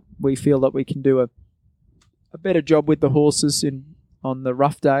feel that we can do a better job with the horses on the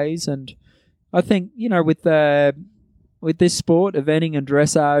rough days. And I think with this sport, eventing and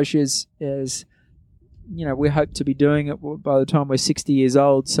dressage is we hope to be doing it by the time we're 60 years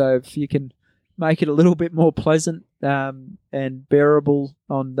old. So if you can make it a little bit more pleasant and bearable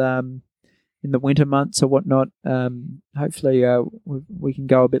on in the winter months or whatnot, hopefully we can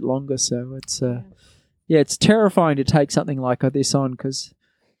go a bit longer. So it's terrifying to take something like this on, because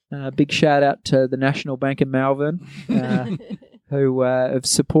big shout out to the National Bank in Malvern, who have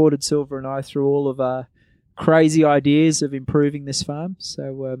supported Silver and I through all of our crazy ideas of improving this farm.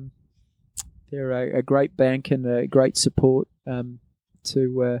 So they're a great bank and a great support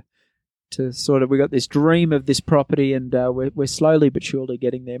to sort of, we got this dream of this property, and we're slowly but surely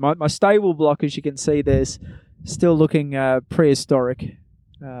getting there. My stable block, as you can see, there's still looking prehistoric.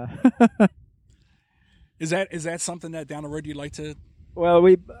 Is that something that down the road you'd like to? Well,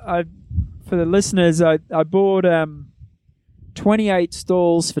 for the listeners, I bought 28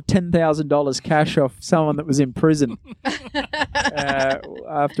 stalls for $10,000 cash off someone that was in prison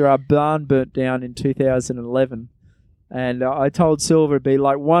after our barn burnt down in 2011. And I told Silver it'd be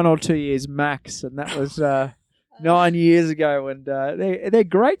like 1 or 2 years max, and that was 9 years ago. And they're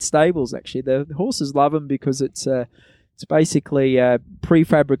great stables, actually. The horses love them because it's basically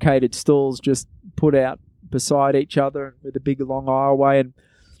prefabricated stalls just put out beside each other with a big long aisleway.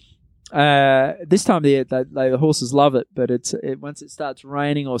 And this time of the year, the horses love it, but once it starts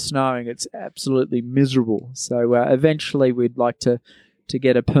raining or snowing, it's absolutely miserable. So eventually we'd like to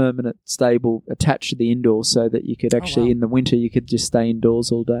get a permanent stable attached to the indoor so that you could actually, in the winter, you could just stay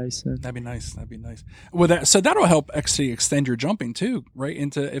indoors all day. So that'd be nice. Well, that'll help actually extend your jumping too, right?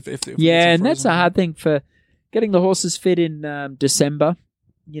 Into if and that's a hard thing for getting the horses fit in December.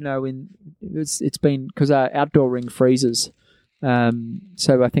 It's been because our outdoor ring freezes,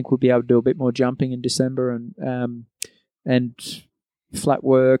 so I think we'll be able to do a bit more jumping in December and flat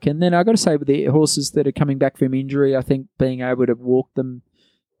work. And then I've got to say, with the horses that are coming back from injury, I think being able to walk them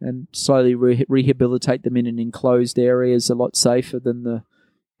and slowly rehabilitate them in an enclosed area is a lot safer than the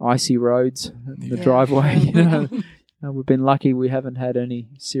icy roads, the driveway. We've been lucky we haven't had any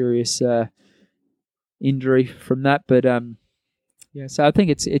serious injury from that. But so I think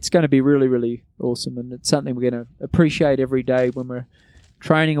it's going to be really, really awesome, and it's something we're going to appreciate every day when we're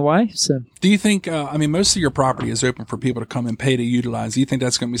training away. So, do you think? Most of your property is open for people to come and pay to utilize. Do you think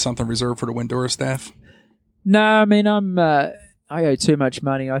that's going to be something reserved for the Windora staff? No, I mean I owe too much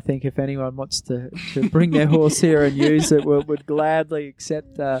money. I think if anyone wants to bring their horse here and use it, would gladly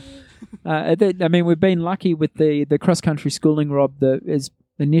accept. We've been lucky with the cross country schooling, Rob.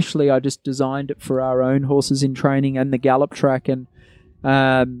 Initially I just designed it for our own horses in training and the gallop track, and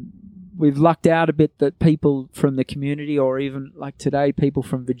we've lucked out a bit that people from the community, or even like today, people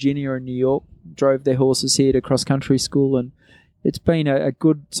from Virginia and New York drove their horses here to cross-country school, and it's been a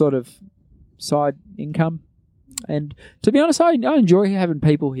good sort of side income. And to be honest, I enjoy having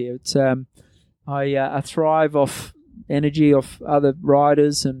people here. It's I thrive off energy of other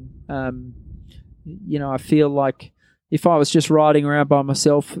riders, and I feel like if I was just riding around by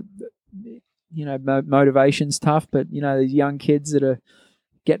myself, motivation's tough, but these young kids that are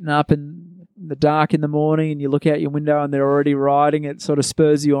getting up in the dark in the morning and you look out your window and they're already riding, it sort of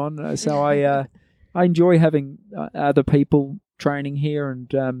spurs you on. So I enjoy having other people training here,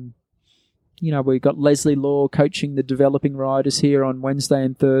 and we've got Leslie Law coaching the developing riders here on Wednesday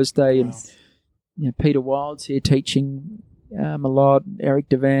and Thursday. Wow. And Peter Wild's here teaching a lot. Eric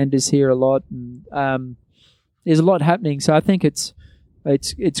Devand is here a lot, and there's a lot happening. So I think it's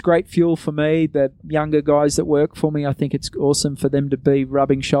great fuel for me. The younger guys that work for me, I think it's awesome for them to be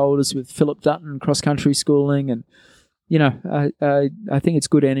rubbing shoulders with Philip Dutton cross-country schooling. And, I think it's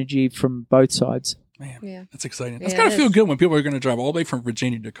good energy from both sides. Man, That's exciting. That's got to feel good when people are going to drive all the way from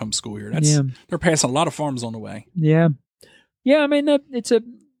Virginia to come school here. They're passing a lot of farms on the way. Yeah. Yeah, I mean, it's a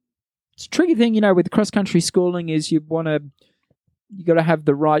tricky thing, with cross-country schooling is you got to have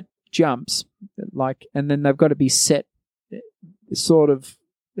the right jumps, and then they've got to be set sort of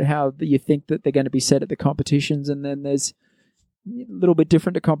how you think that they're going to be set at the competitions, and then there's a little bit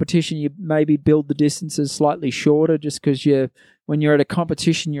different to competition. You maybe build the distances slightly shorter just because when you're at a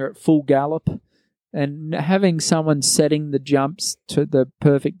competition, you're at full gallop, and having someone setting the jumps to the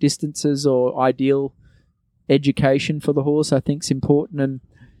perfect distances or ideal education for the horse, I think is important.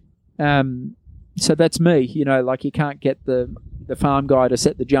 And so that's me, you can't get the farm guy to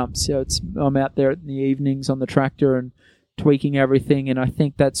set the jumps. So I'm out there in the evenings on the tractor and tweaking everything, and I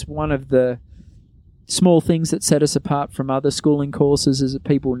think that's one of the small things that set us apart from other schooling courses, is that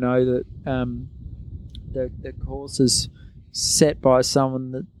people know that the course is set by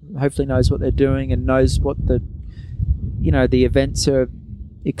someone that hopefully knows what they're doing and knows what the events are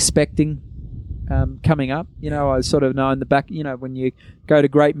expecting coming up. I sort of know in the back, when you go to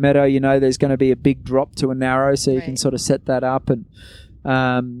Great Meadow, there's going to be a big drop to a narrow, so you can sort of set that up. And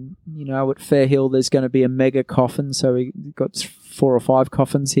at Fair Hill, there's going to be a mega coffin, so we've got 4 or 5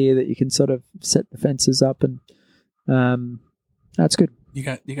 coffins here that you can sort of set the fences up, and that's good. You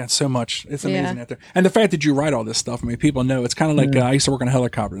got so much. It's amazing out there, and the fact that you write all this stuff. I mean, people know it's kind of like I used to work on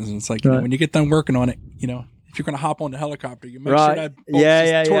helicopters, and it's like when you get done working on it, if you're going to hop on the helicopter, you make sure that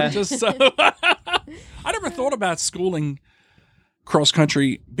bolt torches. So I never thought about schooling cross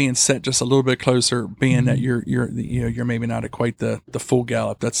country being set just a little bit closer, being that you're maybe not at quite the full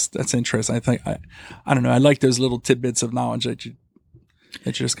gallop. That's interesting. I think I don't know. I like those little tidbits of knowledge that you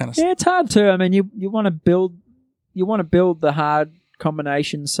just kind of it's hard too. I mean, you want to build the hard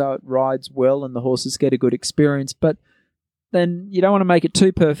combination so it rides well and the horses get a good experience, but then you don't want to make it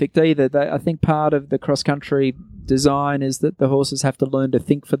too perfect either. I think part of the cross country design is that the horses have to learn to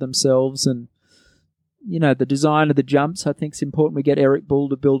think for themselves, and the design of the jumps, I think, is important. We get Eric Bull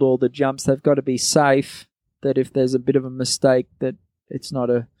to build all the jumps. They've got to be safe, that if there's a bit of a mistake, that it's not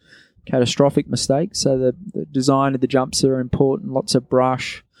a catastrophic mistake. So the design of the jumps are important, lots of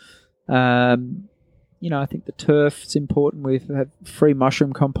brush. I think the turf's important. We have free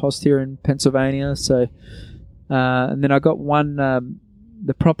mushroom compost here in Pennsylvania. So, and then I got one.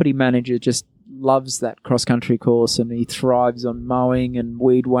 The property manager just loves that cross-country course, and he thrives on mowing and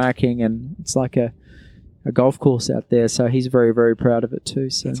weed whacking, and it's like a golf course out there. So he's very, very proud of it too.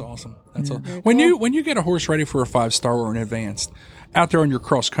 So that's awesome. That's awesome. When you get a horse ready for a 5-star or an advanced out there on your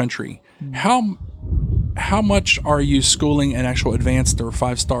cross-country, how much are you schooling an actual advanced or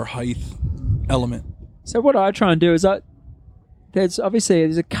 5-star height element? So what I try and do is there's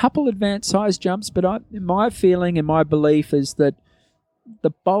a couple advanced size jumps, but my feeling and my belief is that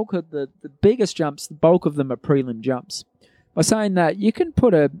the bulk of the biggest jumps, the bulk of them are prelim jumps. By saying that, you can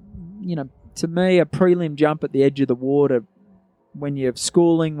put to me, a prelim jump at the edge of the water when you're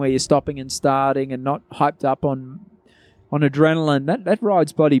schooling, where you're stopping and starting and not hyped up on adrenaline, that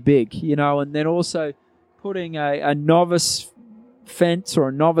rides body big, and then also putting a novice fence or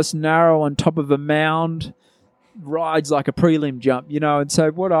a novice narrow on top of a mound rides like a prelim jump, and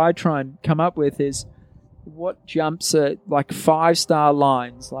so what I try and come up with is what jumps are like 5-star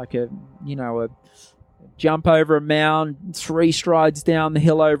lines, like a jump over a mound, 3 strides down the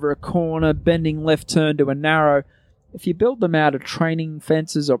hill over a corner, bending left turn to a narrow. If you build them out of training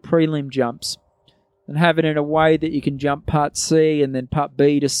fences or prelim jumps and have it in a way that you can jump part C and then part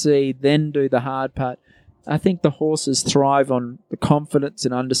B to C, then do the hard part, I think the horses thrive on the confidence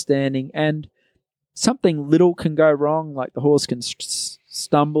and understanding, and something little can go wrong, like the horse can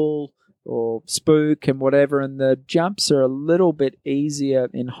stumble or spook and whatever, and the jumps are a little bit easier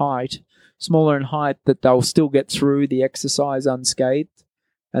in height, smaller in height, that they'll still get through the exercise unscathed,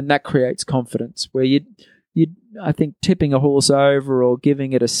 and that creates confidence. Where I think tipping a horse over or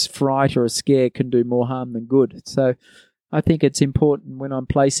giving it a fright or a scare can do more harm than good. So I think it's important when I'm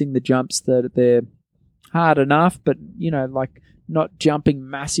placing the jumps that they're hard enough, but like not jumping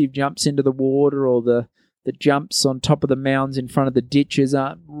massive jumps into the water, or the jumps on top of the mounds in front of the ditches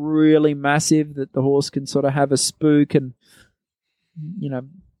aren't really massive, that the horse can sort of have a spook and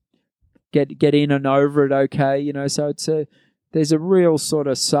get in and over it okay, so there's a real sort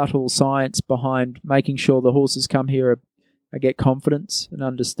of subtle science behind making sure the horses come here I get confidence and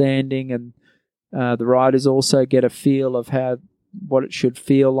understanding, and the riders also get a feel of what it should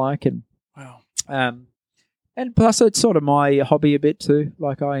feel like, and wow. And plus it's sort of my hobby a bit too.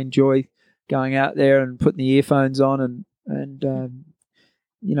 Like I enjoy going out there and putting the earphones on and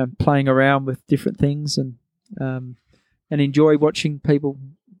playing around with different things, and enjoy watching people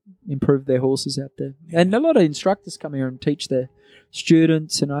improve their horses out there. And a lot of instructors come here and teach their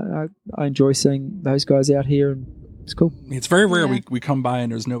students, and I enjoy seeing those guys out here, and it's cool. It's very rare we come by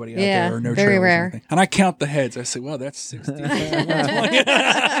and there's nobody out there, or no very trailers rare. or anything. And I count the heads. I say, well, that's 60.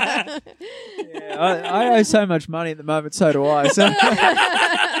 I owe so much money at the moment, so do I. So,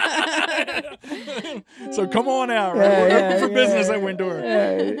 so come on out, right? We're open for business at Windor.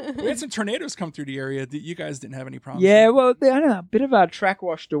 Yeah. We had some tornadoes come through the area. You guys didn't have any problems? Yeah, well, I don't know, a bit of our track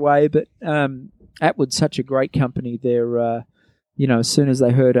washed away, but Atwood's such a great company. They're, as soon as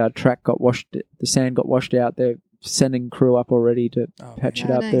they heard our track got washed, the sand got washed out, they're sending crew up already to patch it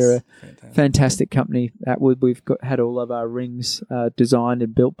up. Nice. They're a fantastic company, Atwood. We've had all of our rings designed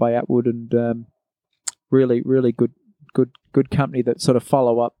and built by Atwood, and really, really good company that sort of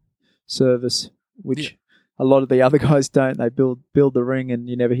follow up service, which a lot of the other guys don't. They build the ring and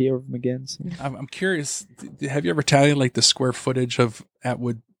you never hear of them again. So. I'm curious. Have you ever tallied like the square footage of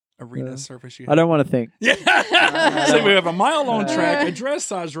Atwood Arena surface? I don't want to think. Yeah. So we have a mile-long track, a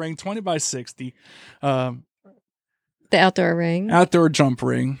dressage ring, 20 by 60. The outdoor ring. Outdoor jump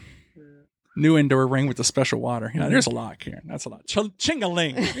ring. New indoor ring with the special water. There's a lot, Karen. That's a lot.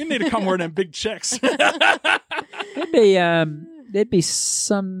 Ching-a-ling. You need to come wear them big checks. There'd be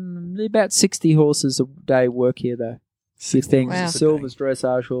about 60 horses a day work here, though. 60 things. Wow. Silver's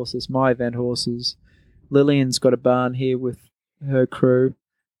dressage horses, my event horses. Lillian's got a barn here with her crew.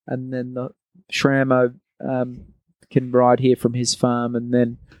 And then the Shramo can ride here from his farm, and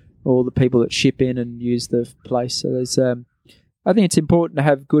then all the people that ship in and use the place. So there's, I think it's important to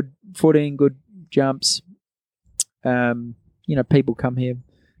have good footing, good jumps. People come here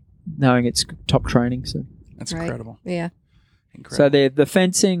knowing it's top training. So that's incredible. Yeah. Incredible. So the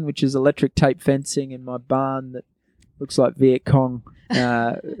fencing, which is electric tape fencing in my barn that looks like Viet Cong,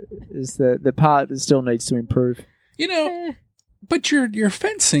 is the part that still needs to improve. But your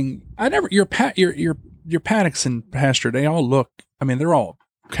fencing, your paddocks and pasture, they all look. I mean, they're all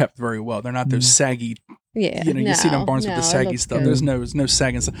kept very well. They're not those saggy. Yeah, you see them barns with the saggy stuff. Good. There's no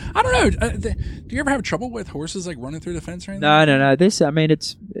sagging stuff. I don't know. Do you ever have trouble with horses like running through the fence or anything? No.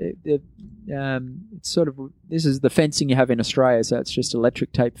 It's sort of, this is the fencing you have in Australia, so it's just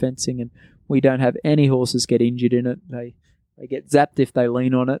electric tape fencing, and We don't have any horses get injured in it. They get zapped if they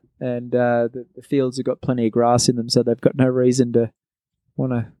lean on it, and the fields have got plenty of grass in them, so they've got no reason to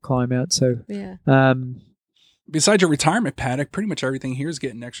want to climb out. So Yeah. Besides your retirement paddock, pretty much everything here is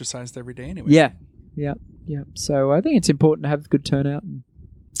getting exercised every day anyway. Yeah. So I think it's important to have good turnout.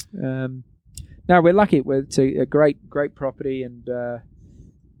 And, no, we're lucky. It's a great property, and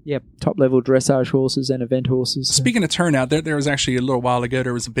top level dressage horses and event horses. Speaking of turnout, there was actually a little while ago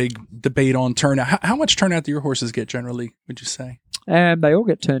there was a big debate on turnout. How much turnout do your horses get generally? Would you say? They all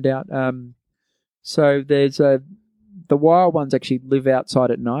get turned out. So there's the wild ones actually live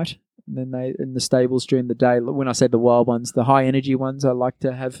outside at night, and then they in the stables during the day. When I say the wild ones, the high energy ones, I like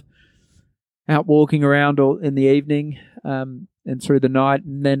to have out walking around all in the evening and through the night,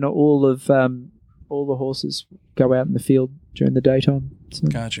 and then all the horses go out in the field during the daytime. So.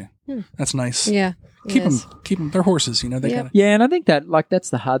 Gotcha. That's nice. Yeah. Keep them. They're horses, They gotta. Yeah, and I think that that's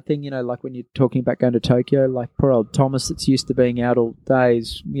the hard thing, like when you're talking about going to Tokyo, like poor old Thomas that's used to being out all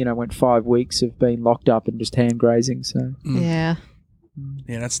days, went 5 weeks of being locked up and just hand grazing. So Yeah.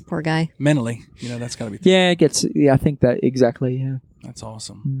 Yeah, that's Poor guy. mentally, that's got to be. Yeah, it gets. Yeah, I think that exactly. Yeah. That's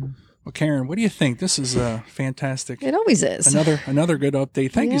awesome. Well, Karen, what do you think? This is fantastic. It always is. Another good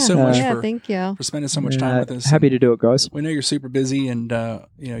update. Thank you so much thank you. for spending so much time with us. Happy to do it, guys. We know you're super busy, and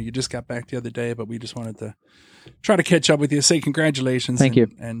you just got back the other day, but we just wanted to try to catch up with you. Say congratulations. Thank you.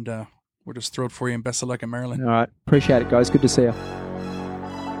 And we're just thrilled for you, and best of luck in Maryland. All right, appreciate it, guys. Good to see you.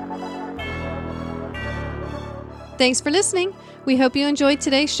 Thanks for listening. We hope you enjoyed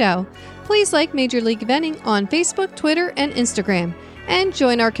today's show. Please like Major League Eventing on Facebook, Twitter, and Instagram. And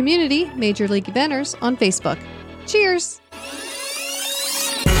join our community, Major League Eventers, on Facebook. Cheers!